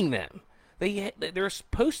filming them. They're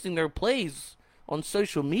posting their plays on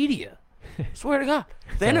social media. Swear to God,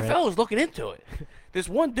 the NFL is looking into it. This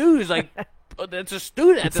one dude is like, that's a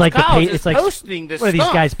student at It's this like college. it's is like posting this What are stuff.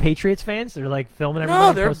 these guys? Patriots fans? They're like filming everything.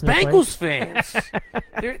 No, they're posting their Bengals plays?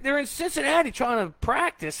 fans. they're in Cincinnati trying to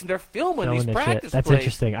practice, and they're filming Filming these this shit. practice That's plays.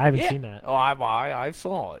 interesting. I haven't Yeah. seen that. Oh, I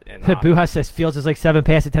saw it. And, Buha says Fields is like 7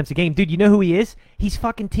 pass attempts a game. Dude, you know who he is? He's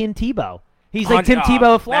fucking Tim Tebow. He's like Tim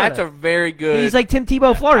Tebow of Florida. That's a very good. He's like Tim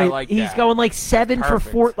Tebow of Florida. I like He's that. going like 7 for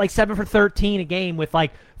Perfect. 7 for 13 a game with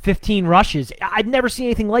like 15 rushes. I've never seen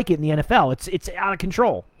anything like it in the NFL. It's out of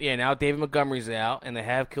control. Yeah, now David Montgomery's out, and they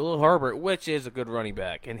have Khalil Herbert, which is a good running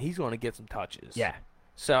back, and he's going to get some touches. Yeah.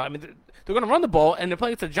 So, I mean, they're going to run the ball, and they're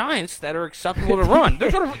playing against the Giants that are acceptable to run.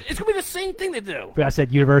 It's going to be the same thing they do. But I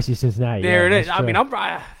said University of Cincinnati. There Yeah, it is. that's I mean,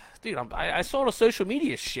 true. I saw the social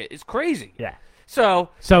media shit. It's crazy. Yeah. So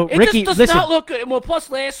it Ricky, just does listen. not look good. Well, plus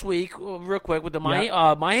last week, real quick, with the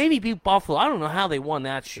Miami beat Buffalo. I don't know how they won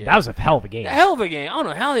that shit. That was a hell of a game. A hell of a game. I don't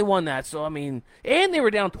know how they won that. So, I mean, and they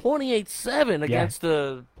were down 28-7 against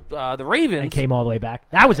the Ravens. And came all the way back.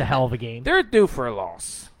 That was a hell of a game. They're due for a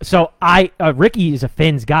loss. So Ricky is a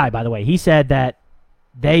Finns guy, by the way. He said that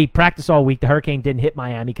they practiced all week. The hurricane didn't hit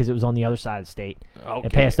Miami because it was on the other side of the state. Okay.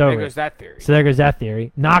 It passed over. There goes that theory. So there goes that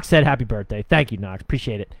theory. Knox said happy birthday. Thank you, Knox.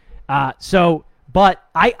 Appreciate it. But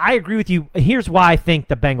I agree with you. Here's why I think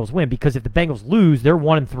the Bengals win. Because if the Bengals lose, they're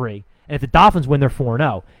 1-3. And if the Dolphins win, they're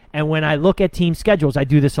 4-0. And when I look at team schedules, I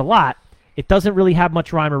do this a lot. It doesn't really have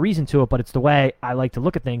much rhyme or reason to it, but it's the way I like to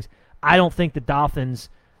look at things. I don't think the Dolphins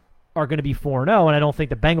are going to be 4-0, and I don't think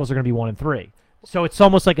the Bengals are going to be 1-3. So it's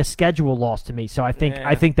almost like a schedule loss to me. So I think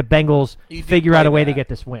the Bengals You do figure out play a way to that. get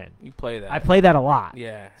this win. You play that. I play that a lot.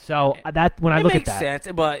 Yeah. So that when I It look at makes that,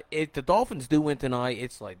 sense, but if the Dolphins do win tonight,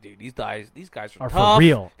 it's like, dude, these guys are are tough. for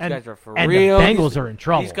real. These guys are for and real. the Bengals These- are in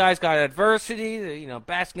trouble. These guys got adversity,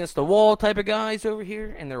 backs against the wall type of guys over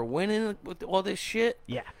here, and they're winning with all this shit.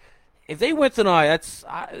 Yeah. If they win tonight,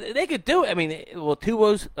 they could do it. I mean,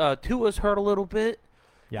 Tua's hurt a little bit.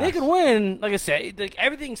 Yes. They could win. Like I said, like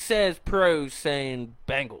everything says pros saying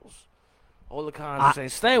Bengals. All the cons are saying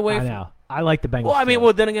stay away I from. know. I like the Bengals. Well, I mean,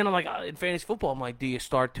 too. then again, I'm like in fantasy football, I'm like, do you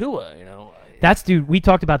start Tua? Dude, we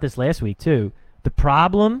talked about this last week too. The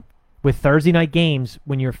problem with Thursday night games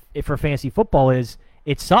for fantasy football is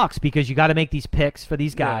it sucks because you got to make these picks for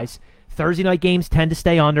these guys. Thursday night games tend to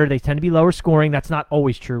stay under. They tend to be lower scoring. That's not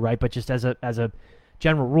always true, right? But just as a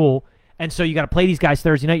general rule. And so you got to play these guys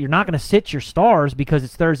Thursday night. You're not going to sit your stars because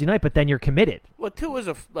it's Thursday night, but then you're committed. Well, Tua's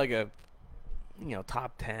a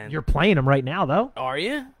top 10. You're playing them right now, though. Are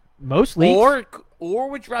you? Most leagues. Or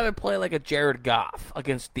would you rather play like a Jared Goff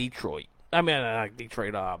against Detroit? I mean,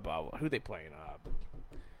 Detroit. Who they playing?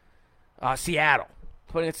 Seattle.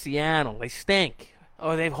 Playing at Seattle. They stink.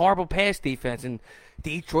 Oh, they have horrible pass defense, and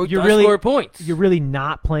Detroit does score points. You're really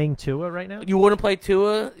not playing Tua right now? You wouldn't play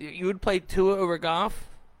Tua? You would play Tua over Goff?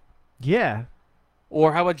 Yeah.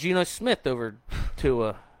 Or how about Geno Smith over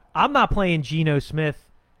Tua? I'm not playing Geno Smith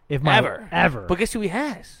ever. But guess who he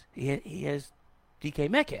has? He has DK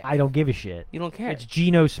Metcalf. I don't give a shit. You don't care. It's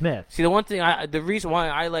Geno Smith. See, the reason why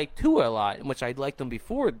I like Tua a lot, which I liked him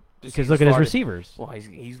before, because look at his receivers. Well,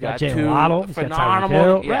 he's got Jalen two Waddle, he's got phenomenal.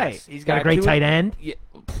 Tyreek Hill, Yes, right? He's got a great two- tight end. Yeah,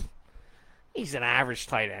 he's an average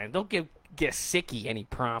tight end. Don't get Sicky any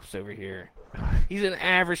props over here. He's an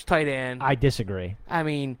average tight end. I disagree. I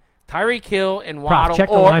mean, Tyreek Hill and Prof, Waddle check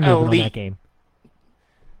the or line movement on that elite. game.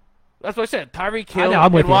 That's what I said. Tyreek I Hill know,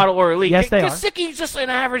 I'm with and you. Waddle or elite. Yes, they are. Sicky's just an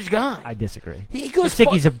average guy. I disagree. He goes.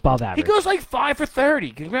 Sicky's above average. He goes like 5 for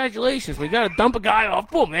 30. Congratulations. We got to dump a guy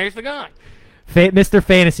off. Boom, there's the guy. Mr.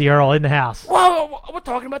 Fantasy Earl in the house. Well, we're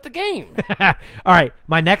talking about the game. All right,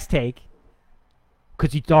 my next take,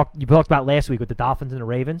 because you talked about last week with the Dolphins and the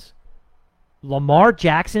Ravens. Lamar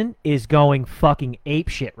Jackson is going fucking ape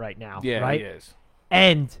shit right now. Yeah, right? he is.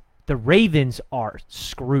 And the Ravens are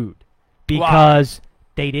screwed because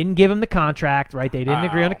they didn't give him the contract, right? They didn't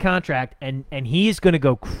agree on the contract, and he is going to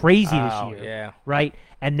go crazy this year, yeah. right?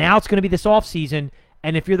 And now it's going to be this offseason,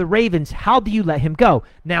 and if you're the Ravens, how do you let him go?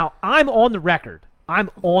 Now, I'm on the record. Why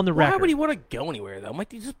would he want to go anywhere, though?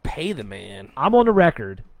 Might you just pay the man? I'm on the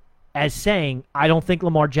record as saying I don't think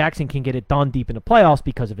Lamar Jackson can get it done deep in the playoffs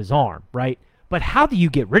because of his arm, right? But how do you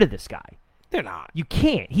get rid of this guy? They're not. You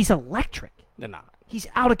can't. He's electric. They're not. He's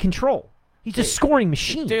out of control. He's a scoring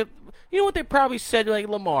machine. You know what they probably said? Like,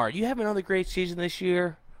 Lamar, you have another great season this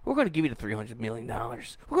year. We're going to give you the $300 million.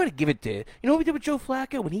 We're going to give it to you. You know what we did with Joe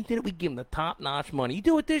Flacco? When he did it, we give him the top-notch money. You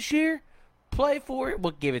do it this year, play for it,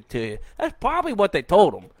 we'll give it to you. That's probably what they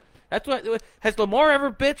told him. That's what. Has Lamar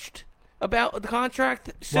ever bitched about the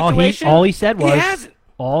contract situation? Well, all he said was, he hasn't.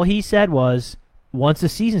 All he said was, once the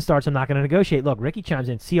season starts, I'm not going to negotiate. Look, Ricky chimes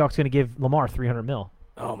in. Seahawks going to give Lamar $300 million.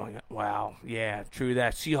 Oh my God! Wow, yeah, true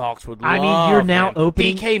that. Seahawks would. I love mean, you're now him.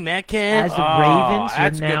 opening DK Metcalf as the Ravens.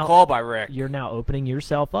 That's a you're good now, call by Rick. You're now opening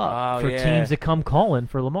yourself up Oh, for yeah. teams to come calling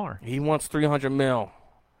for Lamar. He wants $300 million.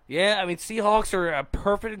 Yeah, I mean, Seahawks are a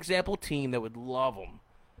perfect example team that would love him.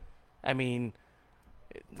 I mean,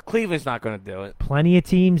 Cleveland's not going to do it. Plenty of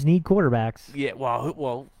teams need quarterbacks. Yeah,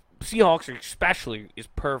 well, Seahawks especially is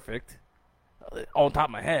perfect on top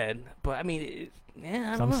of my head. But I mean, I That's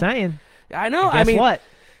don't what I'm know. saying. I know. And guess I mean, what?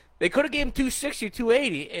 they could have gave him 260 or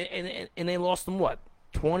 280, and they lost him what,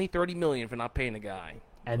 20, 30 million for not paying the guy.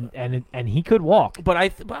 And he could walk. But I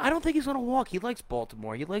don't think he's going to walk. He likes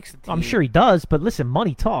Baltimore. He likes the team. I'm sure he does, but listen,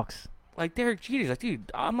 money talks. Like Derek Jeter's like,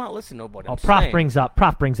 dude, I'm not listening to nobody. Oh, I'm Prof saying. brings up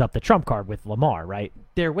the trump card with Lamar, right?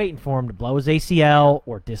 They're waiting for him to blow his ACL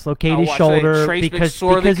or dislocate his watch shoulder Trace because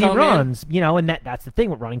McSorley he come in. runs, and that's the thing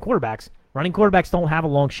with running quarterbacks. Running quarterbacks don't have a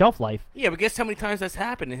long shelf life. Yeah, but guess how many times that's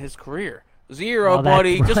happened in his career? Zero, Well, that's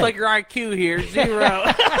buddy. Just right. like your IQ here, zero.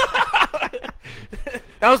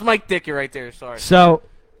 That was Mike Dickey right there. Sorry. So,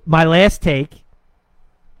 my last take,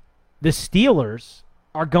 the Steelers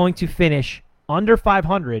are going to finish under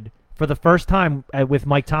 500 for the first time with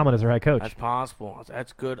Mike Tomlin as their head coach. That's possible.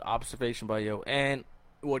 That's good observation by you. And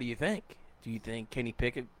what do you think? Do you think Kenny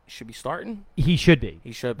Pickett should be starting? He should be.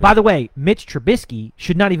 He should be. By the way, Mitch Trubisky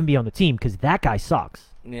should not even be on the team because that guy sucks.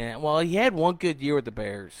 Yeah, well, he had one good year with the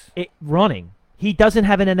Bears. Running. He doesn't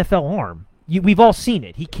have an NFL arm. We've all seen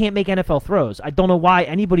it. He can't make NFL throws. I don't know why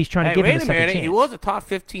anybody's trying to give him a second chance. He was a top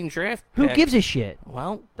 15 draft Who pick. gives a shit?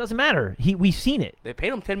 Well, Doesn't matter. We've seen it. they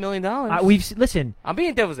paid him $10 million. Listen, I'm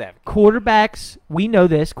being devil's advocate. quarterbacks, we know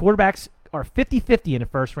this. Quarterbacks are 50-50 in the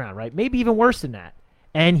first round, right? Maybe even worse than that.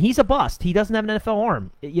 And he's a bust. He doesn't have an NFL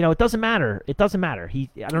arm. It doesn't matter. It doesn't matter. I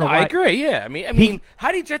don't know why. I agree. Yeah, I mean,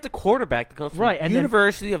 how do you draft a quarterback that comes from Right, and then-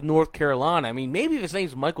 University of North Carolina? I mean, maybe his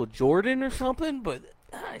name's Michael Jordan or something, but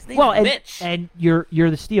his name's Well, Mitch. and you're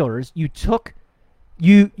the Steelers. You took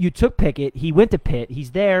Pickett. He went to Pitt.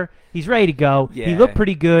 He's there. He's ready to go. Yeah. He looked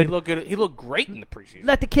pretty good. He looked good. He looked great in the preseason.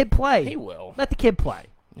 Let the kid play. He will. Let the kid play.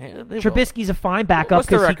 Yeah, they will. Trubisky's a fine backup. What's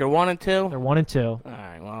the 'cause record? 1-2. They're 1-2. All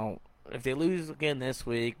right. Well, if they lose again this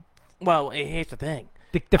week, well, here's the thing.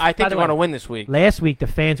 I I think by they're the going to way, win this week. Last week the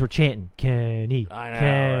fans were chanting, "Kenny, I know,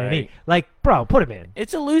 Kenny." right? Like, bro, put him in.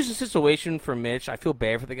 It's a losing situation for Mitch. I feel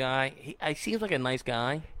bad for the guy. He seems like a nice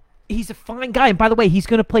guy. He's a fine guy, and by the way, he's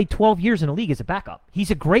going to play 12 years in the league as a backup.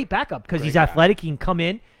 He's a great backup because he's Great guy. athletic. He can come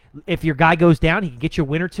in. If your guy goes down, he can get you a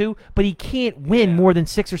win or two, but he can't win more than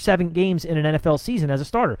 6 or 7 games in an NFL season as a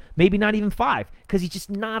starter. Maybe not even 5, because he's just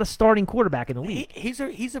not a starting quarterback in the league. He's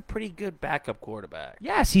a pretty good backup quarterback.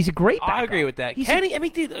 Yes, he's a great backup. I agree with that. He's Kenny, I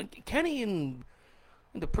mean, dude, Kenny in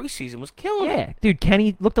the preseason was killing yeah, it. dude,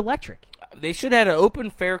 Kenny looked electric. They should have had an open,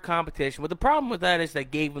 fair competition. But the problem with that is they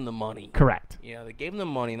gave him the money. Correct. They gave him the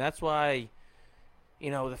money, and that's why,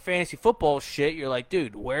 the fantasy football shit, you're like,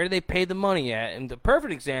 dude, where do they pay the money at? And the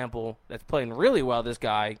perfect example that's playing really well, this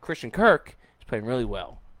guy, Christian Kirk, is playing really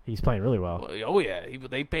well. He's playing really well. Oh, yeah.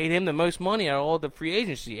 They paid him the most money out of all the free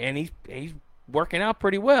agency, and he's working out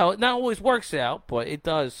pretty well. It not always works out, but it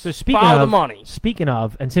does. So speaking follow of the money. Speaking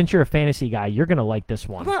of, and since you're a fantasy guy, you're going to like this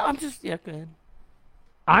one. I'm just, go ahead.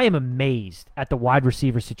 I am amazed at the wide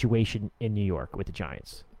receiver situation in New York with the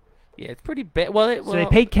Giants. Yeah, it's pretty bad. Well, So they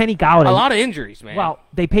paid Kenny Galladay. a lot of injuries, man. Well,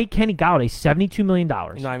 they paid Kenny Galladay $72 million.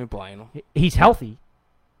 He's not even playing them. He's healthy.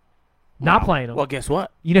 Not Wow. playing him. Well, guess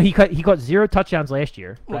what? He caught 0 touchdowns last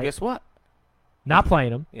year. Well, right? guess what? Not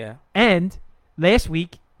playing him. Yeah. And last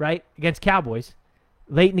week, right, against Cowboys,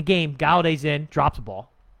 late in the game, Galladay's in, drops a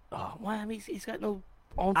ball. Oh, well, I mean, he's got no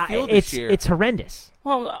on field this It's year. it's horrendous.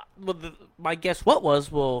 Well, my guess what was,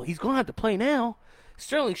 he's going to have to play now.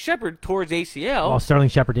 Sterling Shepard towards ACL. Well, Sterling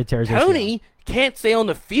Shepard did tear his ACL. Tony can't stay on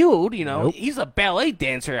the field. Nope. He's a ballet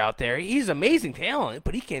dancer out there. He's amazing talent,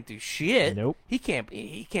 but he can't do shit. Nope. He can't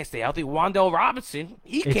stay healthy. Wandell Robinson,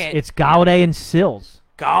 he can't. It's Galladay and Sills.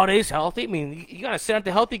 Galladay's healthy. I mean, you got to sit out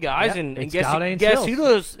the healthy guys, Yep, and it's guess Galladay and guess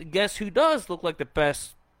Sills. who does look like the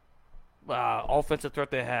best offensive threat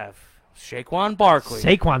they have? Saquon Barkley.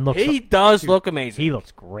 Saquon looks. He does look amazing. He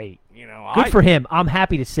looks great. Good Good for him. I'm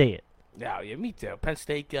happy to see it. Yeah, me too. Penn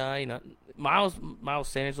State guy. Miles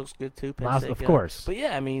Sanders looks good too. Penn Miles, State of guy. course. But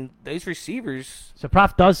yeah, I mean, those receivers. So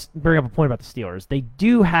Prof does bring up a point about the Steelers. They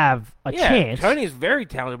do have a chance. Tony is very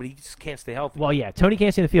talented, but he just can't stay healthy. Well, yeah, Tony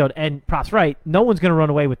can't stay in the field, and Prof's right. No one's going to run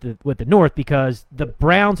away with the North because the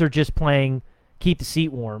Browns are just playing keep the seat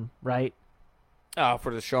warm, right?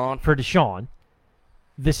 For Deshaun. For Deshaun.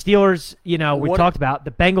 The Steelers, we What- talked about.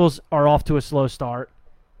 The Bengals are off to a slow start.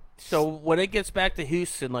 So when it gets back to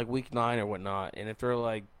Houston, like Week 9 or whatnot, and if they're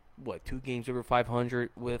like 2 games over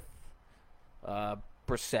 500 with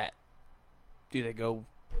Brissett, do they go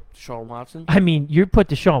Deshaun Watson? I mean, you put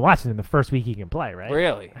Deshaun Watson in the first week he can play, right?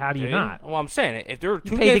 Really? How do you not? Well, I'm saying it. If they're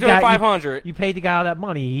 2 paid the games over guy- 500, You paid the guy all that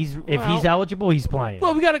money. If he's Well- eligible, he's playing.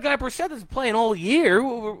 well, we got a guy Brissett that's playing all year.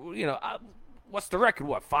 What's the record?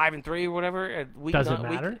 5-3 or whatever? At week Does it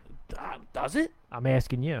 9, matter? Does it? I'm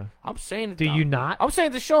asking you. I'm saying. Do you not? I'm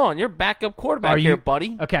saying Deshaun, you're backup quarterback Are you here,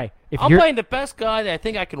 buddy. Okay. If I'm you're playing the best guy that I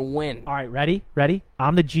think I can win. all right, ready?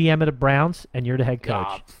 I'm the GM of the Browns, and you're the head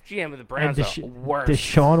coach. GM of the Browns and are worse.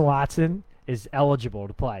 Deshaun Watson is eligible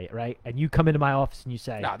to play, right? And you come into my office and you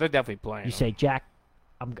say, No, they're definitely playing. you him. say, Jack,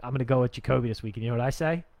 I'm going to go with Jacoby this week. And you know what I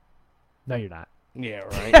say? No, you're not. Yeah,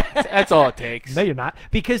 right. That's all it takes. No, you're not.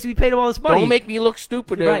 Because we paid him all this money. Don't make me look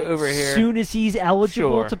stupid Right. over here. Soon as he's eligible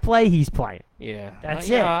Sure. to play, he's playing. Yeah, That's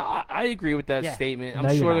yeah, I agree with that Yeah. statement. No, I'm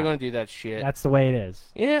you're sure they're not. going to do that shit. That's the way it is.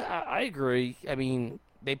 Yeah, I agree. I mean,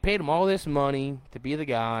 they paid him all this money to be the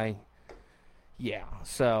guy. Yeah,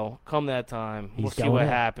 so come that time, we'll He's see going what in.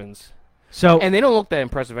 happens. So, And they don't look that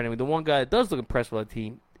impressive anyway. The one guy that does look impressive on the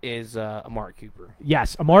team is Amari Cooper.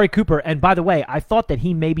 yes, Amari Cooper. And by the way, I thought that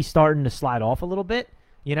he may be starting to slide off a little bit,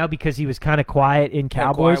 because he was kind of quiet in Got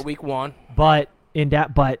Cowboys. quiet week 1. But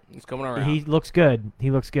He's coming around. he looks good. He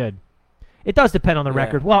looks good. It does depend on the Yeah.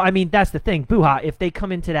 record. Well, I mean, that's the thing. Buha, if they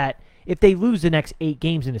come into that, if they lose the next 8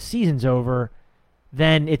 games and the season's over,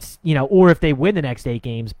 then it's, or if they win the next 8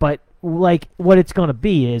 games. But like what it's going to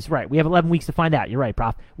be is, right, we have 11 weeks to find out. You're right,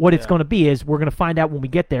 Prof. What it's Yeah. going to be is we're going to find out when we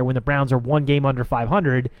get there when the Browns are one game under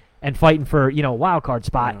 500 and fighting for, a wild card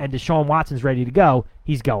spot, Yeah. and Deshaun Watson's ready to go.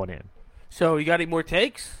 He's going in. So you got any more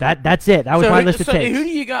takes? That's it. That was my list of takes. Who do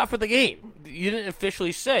you got for the game? You didn't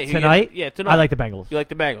officially say. Who Tonight? Yeah, tonight. I like the Bengals. You like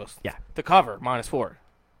the Bengals? Yeah. The cover, -4.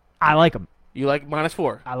 I like them. You like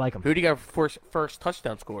 -4? I like them. Who do you got for first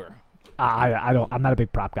touchdown scorer? I don't. I'm not a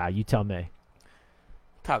big prop guy. You tell me.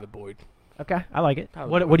 Tyler Boyd. Okay, I like it. Tyler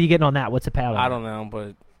What Boyd. are you getting on that? What's the payout? I don't know,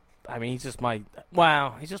 but I mean, he's just my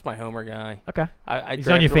homer guy. Okay. I He's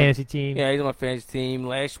on drafted your him. fantasy team. Yeah, he's on my fantasy team.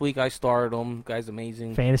 Last week I started him. Guy's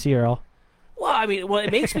amazing. Fantasy Earl. Well, I mean,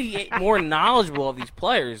 it makes me more knowledgeable of these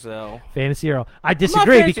players, though. Fantasy Earl. I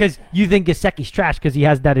disagree fantasy- because you think Gesicki's trash because he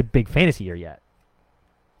hasn't had a big fantasy year yet.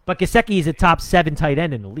 But Gesicki is a top 7 tight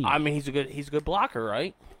end in the league. I mean, he's a good blocker,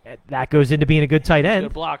 right? That goes into being a good tight He's a end.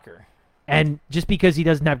 good blocker. And just because he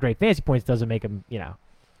doesn't have great fantasy points doesn't make him,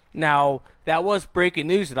 Now, that was breaking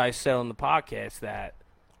news that I said on the podcast that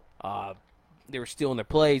they were stealing their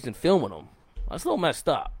plays and filming them. That's a little messed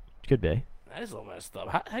up. Could be. That is a little messed up.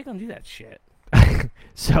 How you gonna do that shit?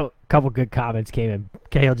 So, a couple good comments came in.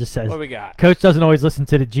 Kale just says, What do we got? Coach doesn't always listen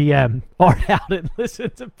to the GM. Art Howe didn't listen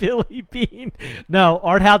to Billy Bean. No,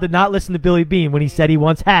 Art Howe did not listen to Billy Bean when he said he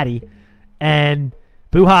wants Hattie. And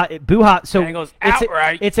Buha. So Bengals it's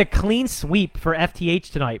outright. it's a clean sweep for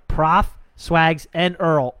FTH tonight. Prof, Swags, and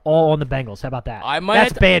Earl all on the Bengals. How about that?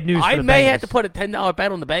 That's bad news. I for the may Bengals. have to put a $10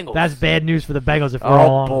 bet on the Bengals. That's bad news for the Bengals if we're Oh,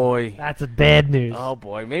 all on. boy. That's a bad news. Oh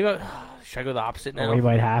boy, maybe should I go the opposite now? Or we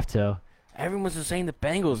might have to. Everyone's just saying the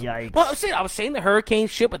Bengals. Yikes. Well, I was saying the Hurricane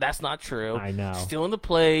shit, but that's not true. I know. Still in the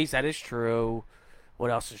plays, that is true. What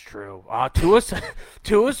else is true? Tua's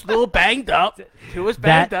a little banged up. Tua's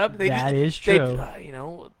banged up. That is true.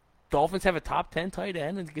 Dolphins have a top 10 tight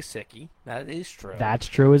end in Gesicki. That is true. That's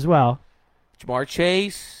true as well. Jamar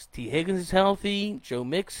Chase, T. Higgins is healthy. Joe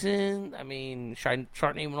Mixon. I mean, should I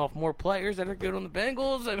start naming off more players that are good on the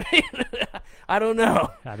Bengals? I mean, I don't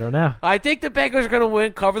know. I don't know. I think the Bengals are going to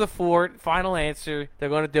win, cover the fort. Final answer. They're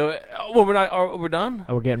going to do it. Well, we're done?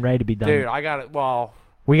 Oh, we're getting ready to be done. Dude, I got it. Well,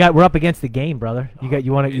 We're up against the game, brother.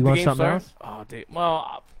 You want the something game starts? else? Oh, dude.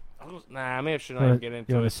 Well, maybe I should not even get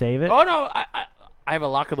into You want it. to save it? Oh, no. I have a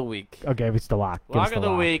lock of the week. Okay, it's the lock. Give us Lock of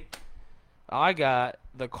the week. I got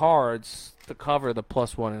the Cards to cover the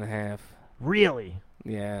 +1.5. Really?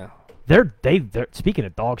 Yeah. They're speaking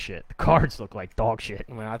of dog shit. The Cards look like dog shit.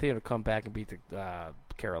 I mean, I think it'll come back and beat the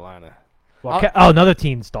Carolina. Well, another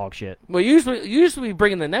team's dog shit. Well, usually we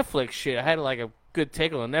bring in the Netflix shit. I had like a good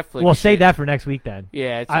take on the Netflix. Well, shit. save that for next week then.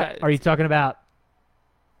 Yeah. Are you talking about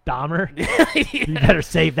Dahmer? Yeah. You better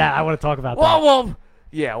save that. I want to talk about that. Well,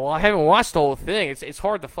 yeah. Well, I haven't watched the whole thing. It's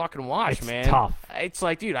hard to fucking watch, It's man. tough. It's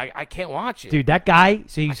like, dude, I can't watch it. Dude, that guy,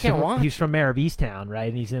 so can't he's from Mayor of Easttown, right?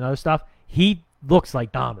 And he's in other stuff. He looks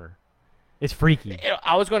like Dahmer. It's freaky.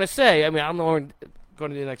 I was going to say, I mean, I'm going to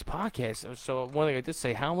do the next podcast. So one thing I did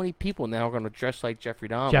say, how many people now are going to dress like Jeffrey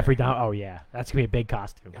Dahmer? Jeffrey Dahmer. Oh, yeah. That's going to be a big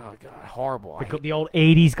costume. Oh, God, horrible. I hate The old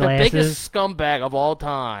 80s the glasses. biggest scumbag of all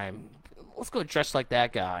time. Let's go dress like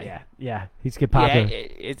that guy. Yeah. He's get Yeah, popular.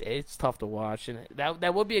 it's tough to watch, and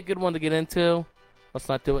that would be a good one to get into. Let's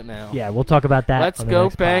not do it now. Yeah, we'll talk about that. Let's on the go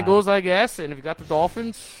next pod. Bengals, I guess. And if you got the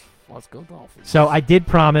Dolphins, let's go Dolphins. So I did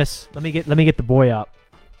promise. Let me get the boy up.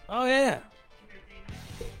 Oh yeah.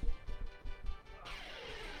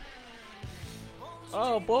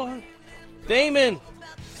 Oh boy, Damon.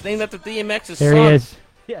 It's named after DMX's There son. he is.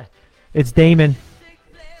 Yeah, it's Damon,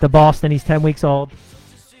 the Boston. He's 10 weeks old.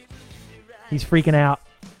 He's freaking out.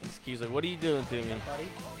 He's like, "What are you doing to me?"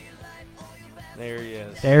 There he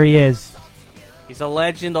is. There he is. He's a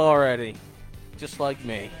legend already, just like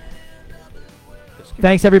me.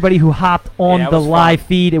 Thanks everybody who hopped on Yeah, it the was live fun.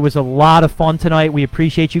 feed. It was a lot of fun tonight. We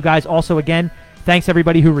appreciate you guys. Also, again, thanks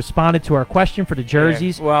everybody who responded to our question for the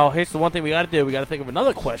jerseys. Yeah. Well, here's the one thing we got to do. We got to think of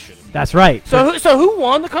another question. That's right. So who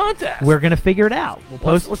won the contest? We're gonna figure it out. We'll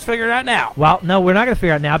post. Let's figure it out now. Well, no, we're not going to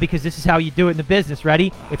figure it out now because this is how you do it in the business.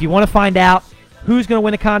 Ready? If you want to find out who's going to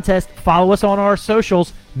win the contest, follow us on our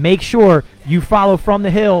socials. Make sure you follow From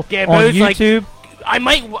the Hill Yeah, on but it's like- YouTube. I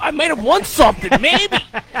might have won something, maybe.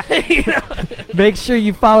 You know? Make sure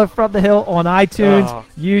you follow From the Hill on iTunes, Oh.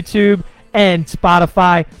 YouTube, and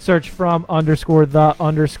Spotify. Search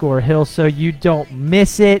 _the_hill so you don't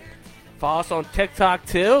miss it. Follow us on TikTok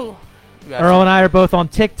too. Earl and I are both on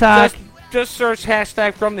TikTok. Just search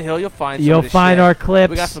hashtag From the Hill. You'll find. some You'll of this find shit. our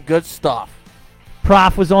clips. We got some good stuff.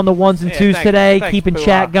 Prof was on the ones and Yeah, twos thanks. today, Thanks, keeping Boo-Wah.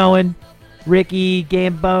 chat going. Ricky,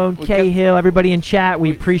 Gambone, Cahill, everybody in chat.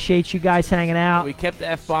 We appreciate you guys hanging out. We kept the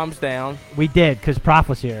F-bombs down. We did, because Prof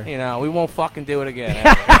was here. You know, we won't fucking do it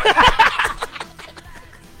again.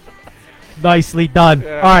 Nicely done.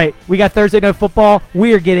 Yeah. All right, we got Thursday Night Football.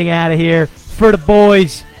 We are getting out of here. For the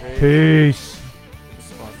boys, peace.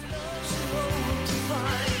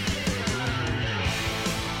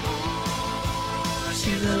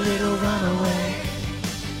 She's a little runaway.